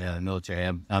transition out of the military,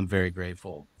 I'm very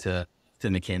grateful to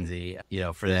McKinsey,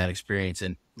 for that experience.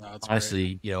 And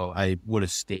honestly, great. I would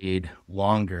have stayed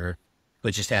longer,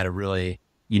 but just had a really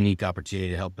unique opportunity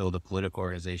to help build a political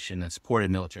organization that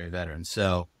supported military veterans.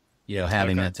 So,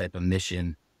 having that type of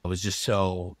mission was just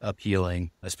so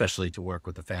appealing, especially to work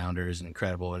with the founders, an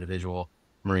incredible individual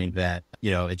Marine vet.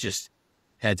 It just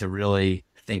had to really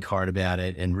think hard about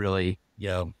it and really,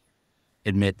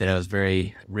 admit that I was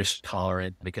very risk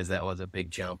tolerant, because that was a big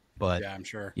jump. But yeah, I'm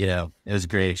sure. It was a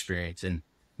great experience and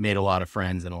made a lot of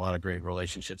friends and a lot of great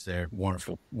relationships there.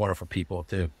 Wonderful, wonderful people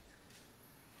too.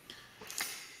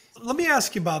 Let me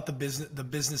ask you about the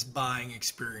business buying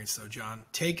experience though, John.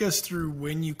 Take us through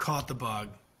when you caught the bug,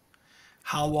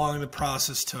 how long the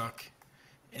process took,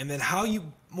 and then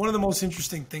one of the most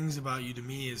interesting things about you to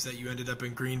me is that you ended up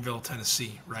in Greenville,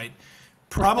 Tennessee, right?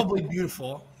 Probably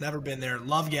beautiful. Never been there.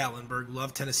 Love Gatlinburg.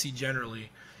 Love Tennessee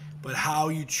generally. But how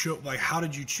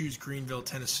did you choose Greenville,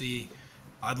 Tennessee?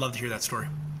 I'd love to hear that story.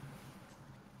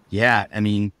 Yeah, I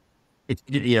mean,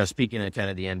 speaking of kind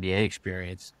of the MBA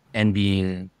experience and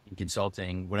being in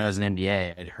consulting, when I was in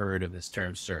MBA, I'd heard of this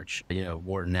term search.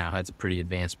 Wharton now has a pretty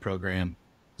advanced program.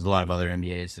 There's a lot of other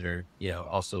MBAs that are,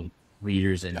 also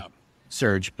leaders in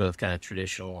search, both kind of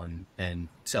traditional and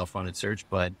self-funded search.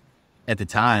 But at the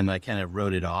time, I kind of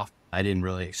wrote it off. I didn't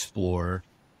really explore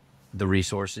the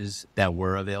resources that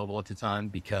were available at the time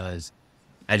because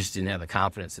I just didn't have the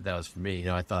confidence that was for me.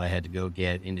 I thought I had to go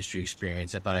get industry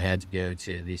experience. I thought I had to go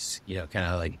to this, kind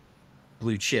of like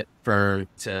blue chip firm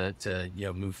to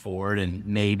move forward, and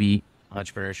maybe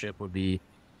entrepreneurship would be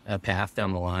a path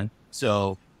down the line.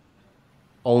 So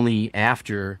only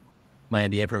after my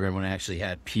MBA program, when I actually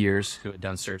had peers who had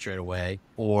done search right away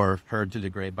or heard through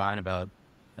the grapevine about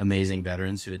amazing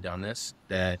veterans who had done this,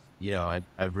 that,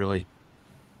 I've really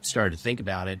started to think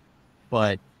about it.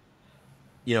 But,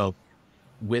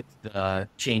 with the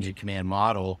change in command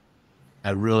model,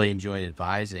 I really enjoyed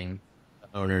advising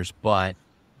owners, but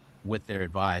with their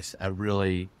advice, I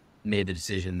really made the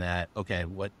decision that, okay,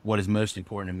 what is most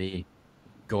important to me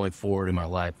going forward in my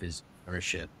life is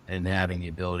ownership and having the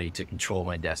ability to control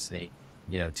my destiny,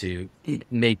 to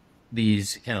make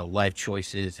these kind of life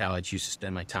choices, how I choose to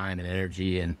spend my time and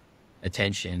energy and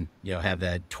attention, have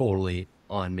that totally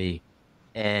on me.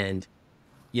 And,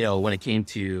 when it came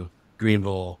to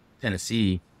Greenville,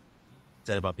 Tennessee,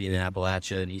 said about being in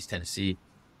Appalachia and East Tennessee,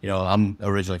 I'm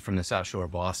originally from the South Shore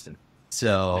of Boston.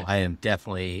 So I am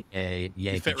definitely a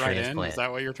Yankee fit right transplant. in? Is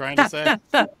that what you're trying to say?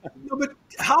 No, but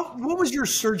what was your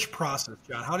search process,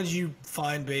 John? How did you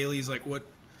find Bailey's?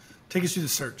 Take us through the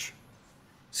search.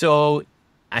 So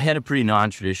I had a pretty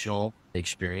non-traditional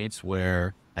experience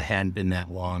where I hadn't been that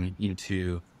long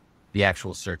into the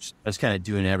actual search. I was kind of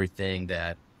doing everything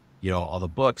that, all the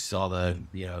books, all the,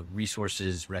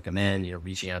 resources recommend,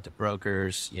 reaching out to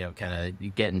brokers, kind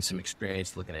of getting some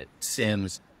experience, looking at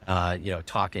SIMs,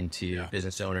 talking to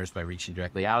business owners by reaching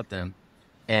directly out them.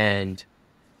 And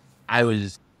I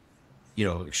was,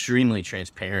 extremely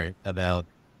transparent about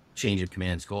change of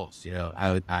command's goals.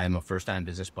 I'm a first-time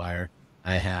business buyer.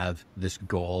 I have this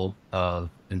goal of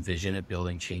and vision of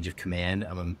building change of command.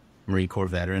 I'm a Marine Corps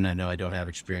veteran. I know I don't have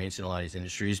experience in a lot of these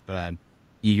industries, but I'm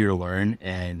eager to learn,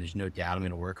 and there's no doubt I'm going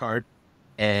to work hard.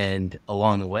 And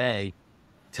along the way,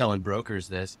 telling brokers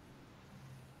this,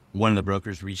 one of the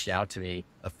brokers reached out to me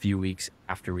a few weeks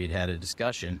after we'd had a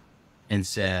discussion and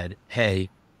said,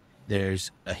 hey, there's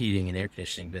a heating and air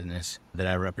conditioning business that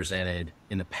I represented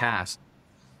in the past.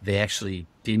 They actually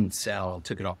didn't sell,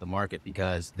 took it off the market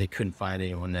because they couldn't find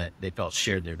anyone that they felt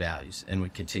shared their values and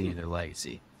would continue their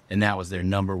legacy. And that was their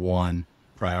number one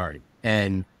priority.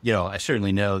 And, I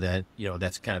certainly know that,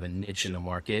 that's kind of a niche in the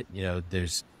market.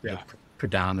 There's the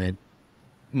predominant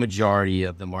majority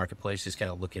of the marketplace is kind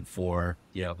of looking for,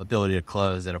 ability to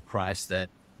close at a price that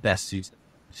best suits them.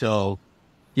 So,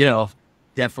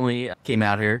 definitely came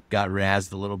out here, got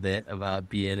razzed a little bit about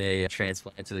being a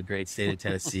transplant to the great state of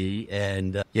Tennessee.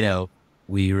 And,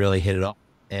 we really hit it off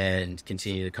and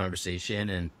continued the conversation.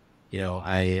 And,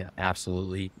 I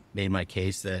absolutely made my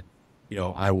case that,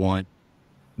 I want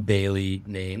Bailey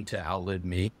name to outlive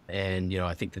me. And,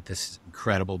 I think that this is an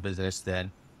incredible business that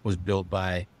was built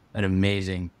by an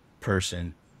amazing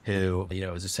person who,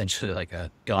 is essentially like a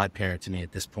godparent to me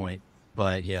at this point.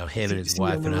 But, him and his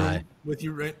wife and I. With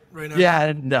you right now?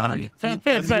 Yeah, no.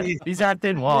 These aren't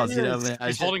thin walls,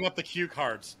 He's holding up the cue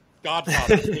cards.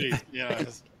 Godfather, please.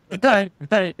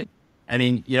 I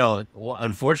mean,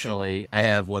 unfortunately, I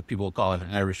have what people call an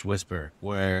Irish whisper,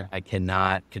 where I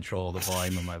cannot control the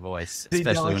volume of my voice,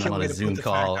 especially when I'm on a Zoom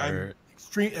call.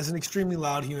 extremely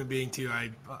loud human being too,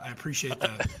 I appreciate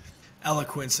the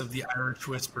eloquence of the Irish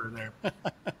whisper there.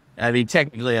 I mean,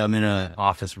 technically, I'm in an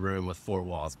office room with 4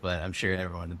 walls, but I'm sure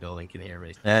everyone in the building can hear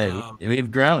me.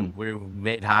 We've grown. We've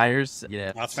made hires.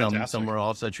 That's some fantastic. were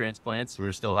also transplants.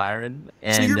 We're still hiring.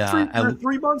 And So you're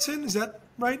 3 months in. Is that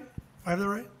right? I have that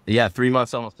right? Yeah, 3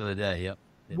 months almost to the day. Yep.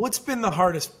 What's been the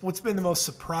hardest? What's been the most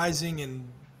surprising and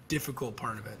difficult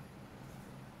part of it?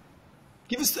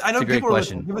 Give us. I know It's a great people are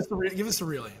question. listening. Give us the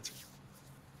real answer.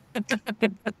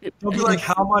 Don't be like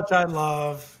how much I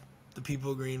love the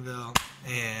people of Greenville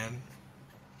and.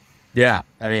 Yeah,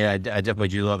 I mean, I definitely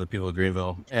do love the people of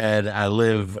Greenville, and I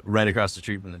live right across the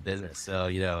street from the business, so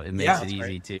it makes it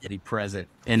easy to be present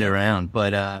and around.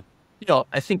 But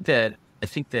I think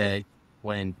that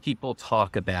when people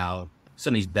talk about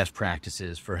some of these best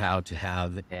practices for how to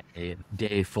have a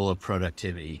day full of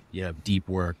productivity, deep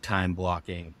work, time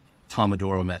blocking,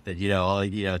 Pomodoro method,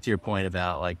 to your point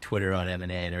about like Twitter on M&A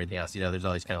and everything else, there's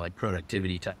all these kind of like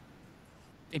productivity type.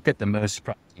 I think that the most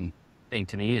surprising thing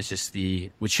to me is just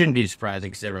which shouldn't be surprising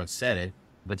because everyone said it,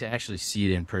 but to actually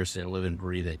see it in person, live and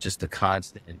breathe it, just the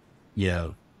constant,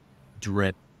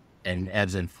 drip and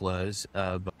ebbs and flows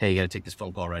of, hey, you got to take this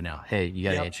phone call right now. Hey, you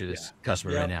got to answer this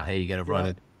customer right now. Hey, you got to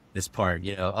run this part,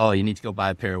 oh, you need to go buy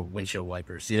a pair of windshield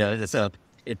wipers, so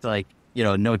it's like,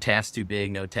 no task too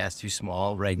big, no task too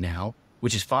small right now,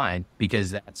 which is fine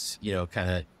because that's, kind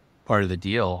of part of the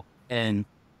deal. And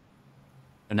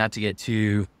not to get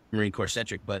too Marine Corps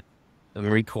centric, but the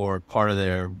Marine Corps, part of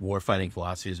their warfighting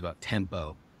philosophy is about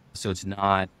tempo. So it's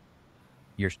not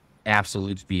your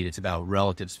absolute speed, it's about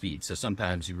relative speed. So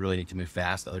sometimes you really need to move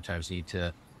fast, other times you need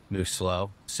to move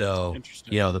slow. So,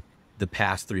 the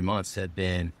past 3 months have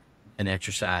been an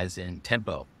exercise in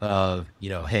tempo of,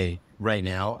 hey, right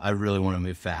now, I really want to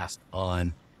move fast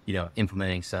on,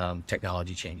 implementing some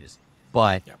technology changes.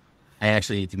 But I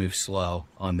actually need to move slow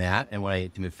on that. And what I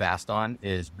need to move fast on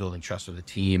is building trust with the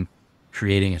team,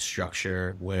 creating a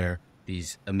structure where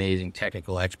these amazing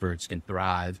technical experts can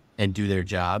thrive and do their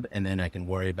job. And then I can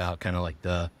worry about kind of like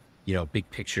the, big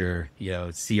picture,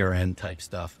 CRM type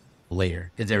stuff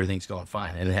later because everything's going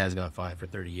fine and it has gone fine for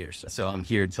 30 years. So I'm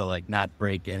here to like not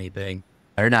break anything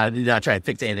or not try to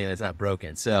fix anything that's not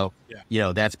broken. So,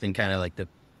 that's been kind of like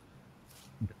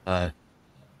a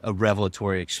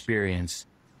revelatory experience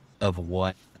of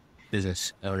what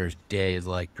business owners' day is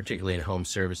like, particularly in home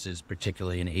services,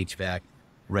 particularly in HVAC,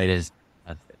 right as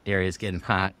areas getting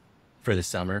hot for the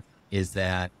summer, is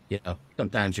that,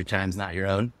 sometimes your time's not your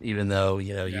own, even though,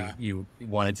 you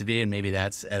want it to be. And maybe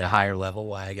that's at a higher level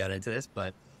why I got into this,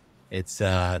 but it's,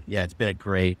 it's been a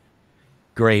great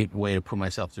way to put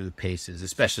myself through the paces,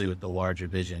 especially with the larger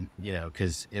vision,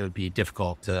 because it would be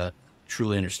difficult to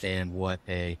truly understand what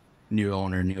a new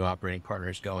owner, new operating partner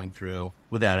is going through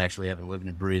without actually having lived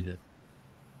and breathed it.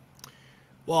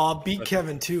 Well, I'll beat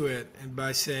Kevin to it, and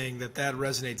by saying that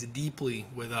resonates deeply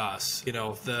with us.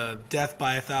 The death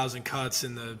by 1,000 cuts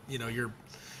and and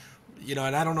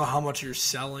I don't know how much you're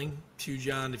selling to,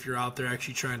 John, if you're out there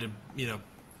actually trying to,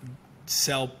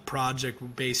 sell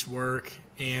project-based work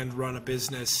and run a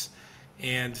business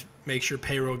and make sure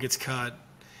payroll gets cut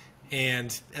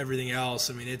and everything else.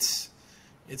 I mean, it's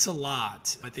a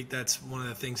lot. I think that's one of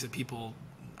the things that people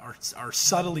are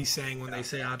subtly saying when they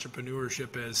say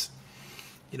entrepreneurship is,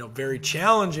 very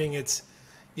challenging. It's,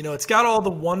 it's got all the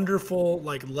wonderful,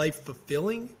 like, life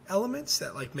fulfilling elements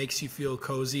that like makes you feel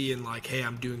cozy and like, hey,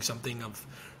 I'm doing something of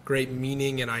great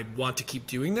meaning and I want to keep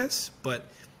doing this. But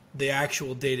the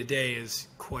actual day to day is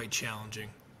quite challenging.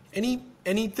 Any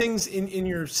things in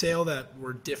your sale that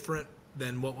were different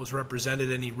than what was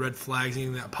represented? Any red flags,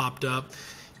 anything that popped up,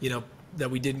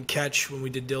 that we didn't catch when we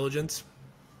did diligence?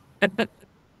 I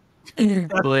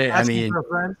mean,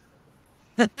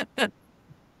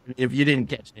 if you didn't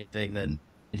catch anything, then,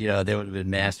 they would have been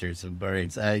masters of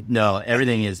birds. No,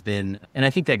 everything has been, and I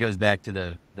think that goes back to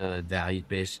the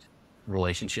value-based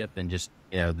relationship and just,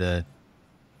 the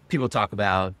people talk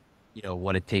about,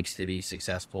 what it takes to be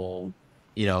successful.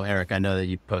 Eric, I know that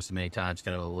you've posted many times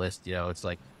kind of a list, it's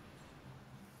like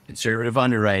conservative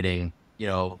underwriting,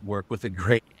 work with a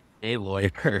great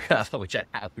lawyer, which I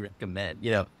highly recommend,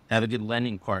 have a good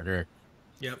lending partner.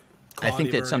 Yep. I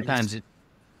think that sometimes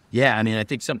I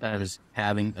think sometimes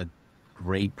having a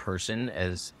great person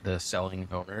as the selling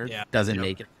owner doesn't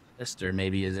make it on the list, or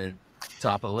maybe isn't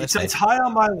top of the list. It's high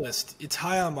on my list. It's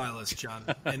high on my list, John.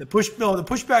 And the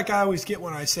pushback I always get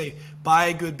when I say buy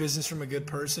a good business from a good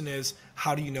person is,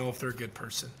 how do you know if they're a good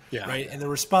person? Yeah. Right. And the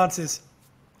response is,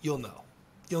 you'll know.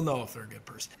 You'll know if they're a good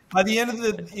person. By the end of the,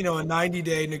 a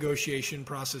 90-day negotiation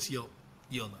process, you'll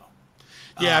know.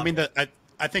 Yeah. I mean,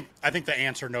 I think the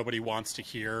answer nobody wants to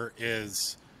hear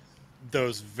is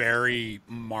those very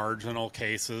marginal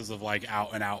cases of like out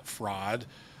and out fraud.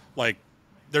 Like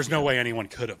there's no way anyone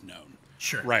could have known.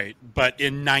 Sure. Right. But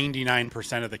in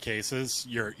 99% of the cases,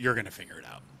 you're going to figure it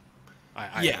out.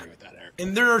 I agree with that, Eric.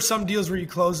 And there are some deals where you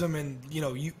close them and,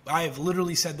 I have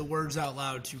literally said the words out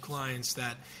loud to clients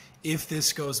that if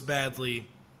this goes badly,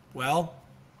 well,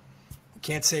 we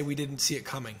can't say we didn't see it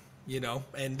coming,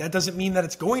 and that doesn't mean that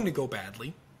it's going to go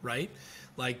badly, right?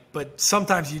 But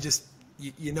sometimes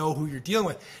you know who you're dealing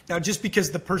with. Now, just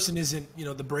because the person isn't,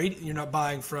 the Brady, you're not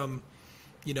buying from,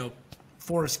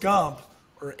 Forrest Gump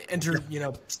or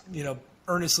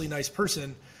earnestly nice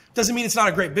person, doesn't mean it's not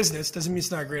a great business. Doesn't mean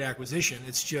it's not a great acquisition.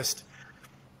 It's just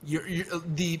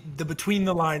the between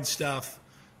the lines stuff,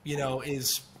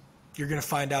 is you're going to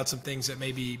find out some things that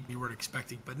maybe you weren't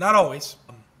expecting, but not always.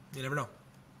 You never know.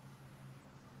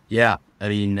 Yeah, I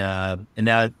mean, and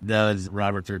that was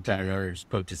Robert the retired owner's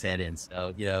poked his head in,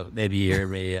 so maybe you hear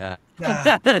me.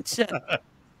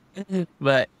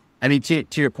 But I mean, to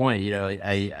your point,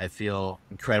 I feel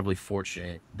incredibly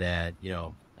fortunate that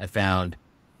I found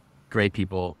great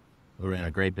people who ran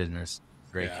a great business,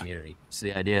 great community. So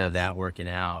the idea of that working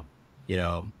out,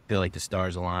 feel like the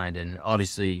stars aligned, and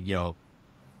obviously,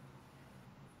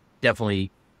 definitely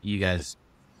you guys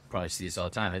probably see this all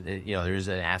the time. There is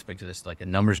an aspect to this, like a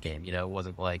numbers game. It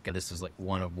wasn't like this was like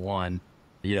one of one.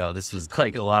 This was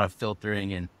like a lot of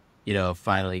filtering, and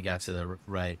finally got to the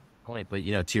right point. But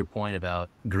to your point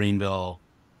about Greenville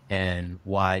and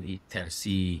wide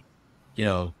Tennessee,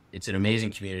 it's an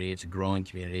amazing community. It's a growing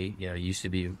community. It used to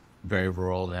be very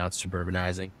rural, now it's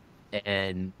suburbanizing.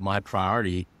 And my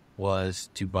priority was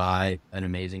to buy an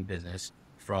amazing business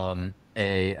from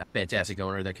a fantastic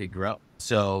owner that could grow.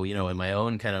 So, in my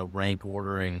own kind of rank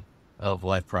ordering of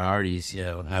life priorities,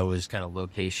 I was kind of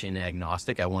location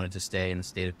agnostic. I wanted to stay in the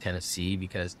state of Tennessee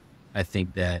because I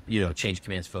think that, Change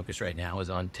Command's focus right now is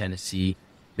on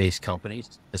Tennessee-based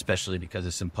companies, especially because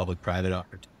of some public-private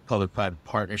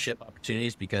partnership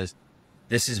opportunities, because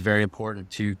this is very important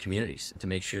to communities to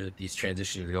make sure that these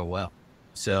transitions go well.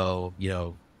 So,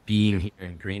 being here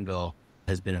in Greenville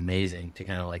has been amazing to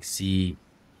kind of like see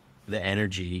the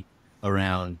energy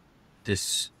around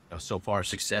this so far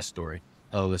success story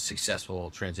of a successful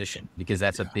transition, because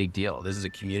that's a big deal. This is a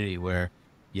community where,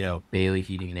 Bailey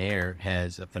Heating and Air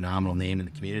has a phenomenal name in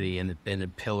the community and been the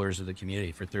pillars of the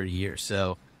community for 30 years.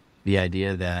 So the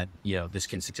idea that, this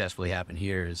can successfully happen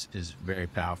here is very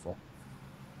powerful.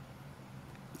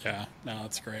 Yeah, no,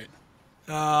 that's great.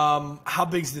 How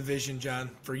big's the vision, John,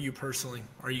 for you personally?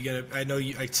 Are you going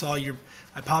to,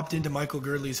 I popped into Michael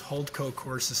Gurley's Holdco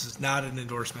course. This is not an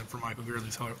endorsement for Michael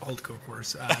Gurley's Holdco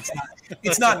course.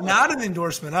 It's not an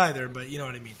endorsement either, but you know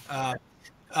what I mean?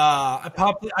 I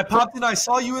popped in, I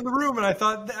saw you in the room, and I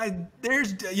thought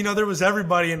there was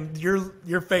everybody in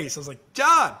your face. I was like,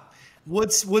 John,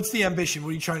 what's the ambition?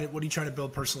 What are you trying to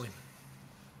build personally?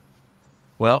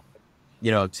 Well,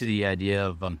 to the idea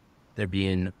of there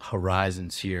being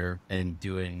horizons here and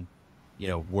doing,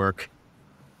 work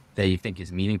that you think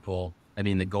is meaningful. I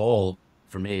mean, the goal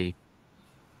for me,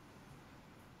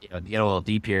 to get a little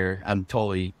deep here, I'm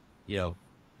totally,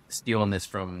 stealing this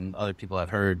from other people I've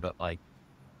heard, but like,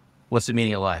 what's the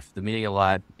meaning of life? The meaning of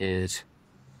life is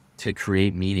to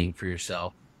create meaning for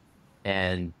yourself.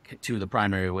 And two of the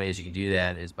primary ways you can do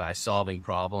that is by solving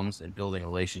problems and building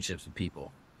relationships with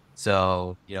people.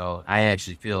 So, I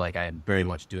actually feel like I am very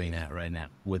much doing that right now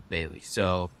with Bailey.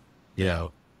 So,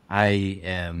 I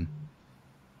am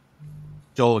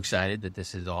so excited that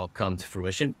this has all come to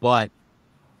fruition, but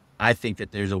I think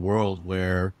that there's a world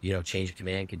where, Change of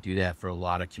Command can do that for a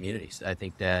lot of communities. I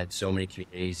think that so many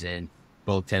communities in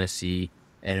both Tennessee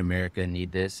and America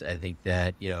need this. I think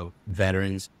that,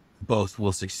 veterans both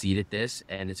will succeed at this,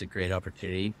 and it's a great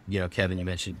opportunity. Kevin, you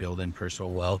mentioned building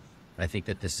personal wealth. I think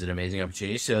that this is an amazing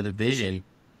opportunity. So the vision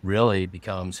really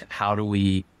becomes, how do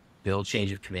we build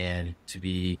Change of Command to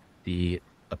be the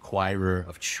acquirer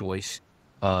of choice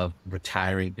of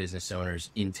retiring business owners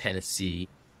in Tennessee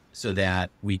so that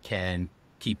we can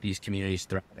keep these communities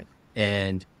thriving.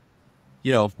 And,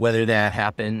 whether that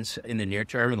happens in the near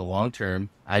term or the long term,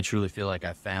 I truly feel like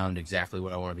I found exactly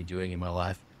what I want to be doing in my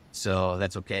life. So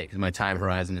that's okay, because my time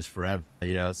horizon is forever,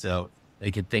 so they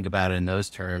can think about it in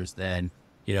those terms. Then,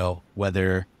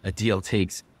 whether a deal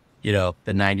takes, the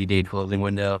 90-day closing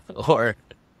window or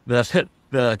the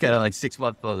kind of like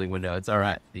 6-month closing window, it's all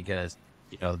right, because,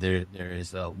 there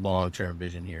is a long-term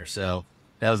vision here. So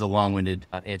that was a long-winded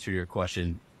answer to your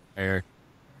question, Eric.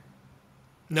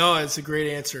 No, it's a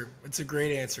great answer. It's a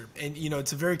great answer. And,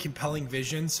 it's a very compelling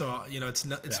vision. So, it's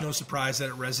no surprise that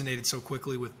it resonated so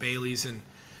quickly with Bailey's, and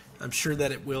I'm sure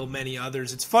that it will many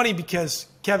others. It's funny because,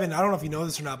 Kevin, I don't know if you know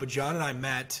this or not, but John and I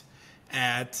met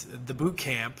at the boot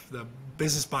camp, the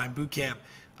Business Buying boot camp.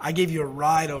 I gave you a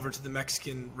ride over to the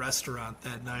Mexican restaurant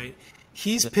that night.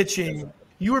 He's pitching.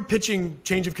 You were pitching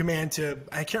change of command to,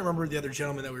 I can't remember the other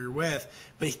gentleman that we were with,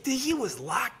 but he was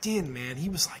locked in, man. He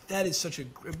was like,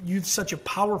 you have such a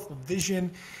powerful vision.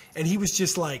 And he was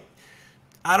just like,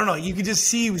 I don't know, you could just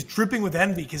see he was dripping with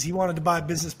envy because he wanted to buy a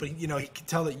business, but he could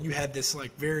tell that you had this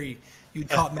you'd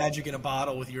caught magic in a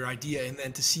bottle with your idea. And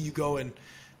then to see you go and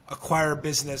acquire a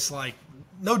business, like,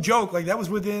 no joke, like that was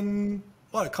within,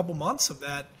 a couple months of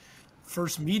that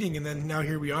first meeting. And then now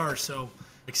here we are. So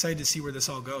excited to see where this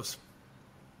all goes.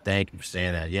 Thank you for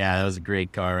saying that. Yeah, that was a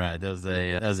great car ride. That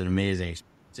was an amazing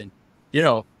experience.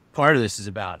 And, part of this is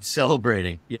about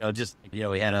celebrating, we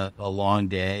had a long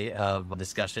day of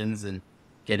discussions and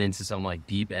get into some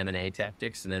deep M&A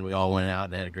tactics. And then we all went out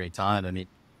and had a great time. I mean,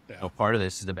 part of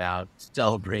this is about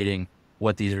celebrating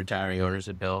what these retiring owners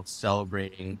have built,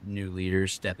 celebrating new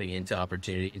leaders stepping into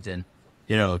opportunities. And,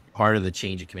 part of the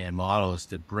change of command model is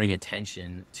to bring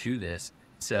attention to this.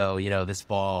 So, this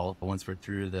fall, once we're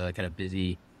through the kind of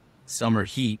busy summer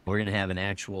heat, we're going to have an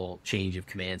actual change of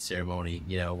command ceremony.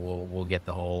 We'll get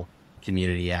the whole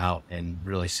community out and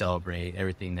really celebrate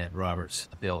everything that Robert's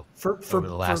built over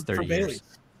the last 30 years.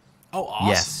 Oh, awesome.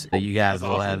 Yes. So you guys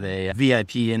will have a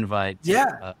VIP invite.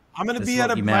 Yeah. I'm going to be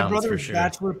at my brother's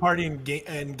bachelor party in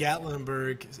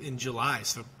Gatlinburg in July.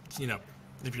 So,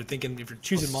 if you're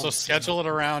choosing months. So schedule it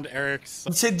around Eric's.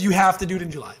 I said you have to do it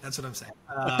in July. That's what I'm saying.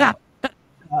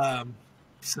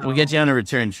 So, we'll get you on a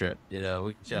return trip. We'll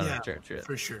get you on a return trip.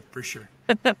 For sure.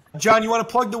 John, you want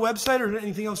to plug the website or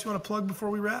anything else you want to plug before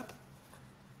we wrap?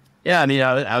 Yeah, I mean,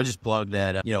 I would just plug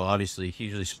that, obviously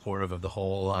hugely supportive of the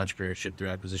whole entrepreneurship through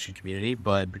acquisition community,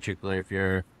 but particularly if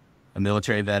you're a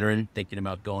military veteran thinking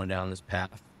about going down this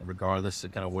path, regardless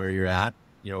of kind of where you're at,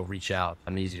 reach out.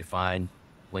 I'm easy to find.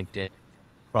 LinkedIn,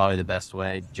 probably the best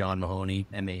way. John Mahony,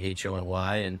 Mahony,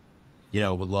 and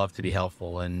would love to be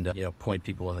helpful and, point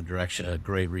people in the direction of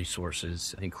great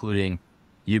resources, including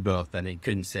you both. I mean,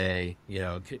 couldn't say,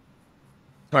 it's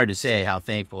hard to say how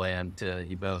thankful I am to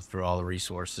you both for all the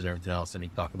resources and everything else. I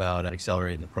mean, talk about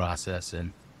accelerating the process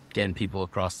and getting people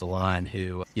across the line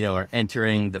who, are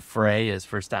entering the fray as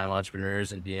first-time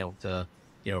entrepreneurs, and being able to,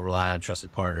 rely on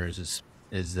trusted partners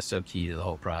is so key to the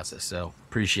whole process. So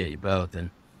appreciate you both, and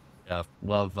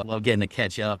love getting to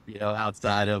catch up,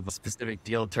 outside of specific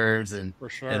deal terms and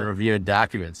reviewing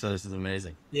documents. So this is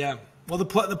amazing. Yeah. Well, the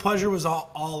pleasure was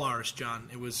all ours, John.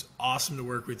 It was awesome to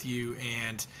work with you,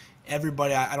 and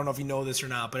everybody, I don't know if you know this or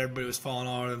not, but everybody was falling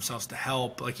all over themselves to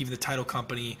help. Like even the title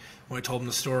company, when I told them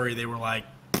the story, they were like,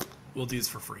 we'll do this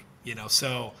for free,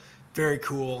 so very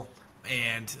cool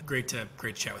and great to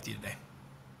chat with you today.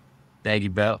 Thank you,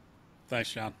 Bill.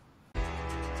 Thanks, John.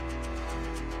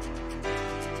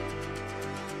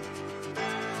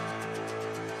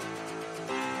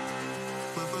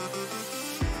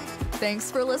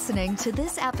 Thanks for listening to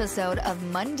this episode of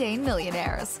Mundane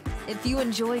Millionaires. If you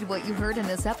enjoyed what you heard in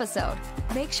this episode,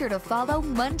 make sure to follow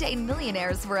Mundane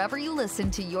Millionaires wherever you listen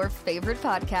to your favorite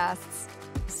podcasts.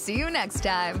 See you next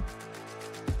time.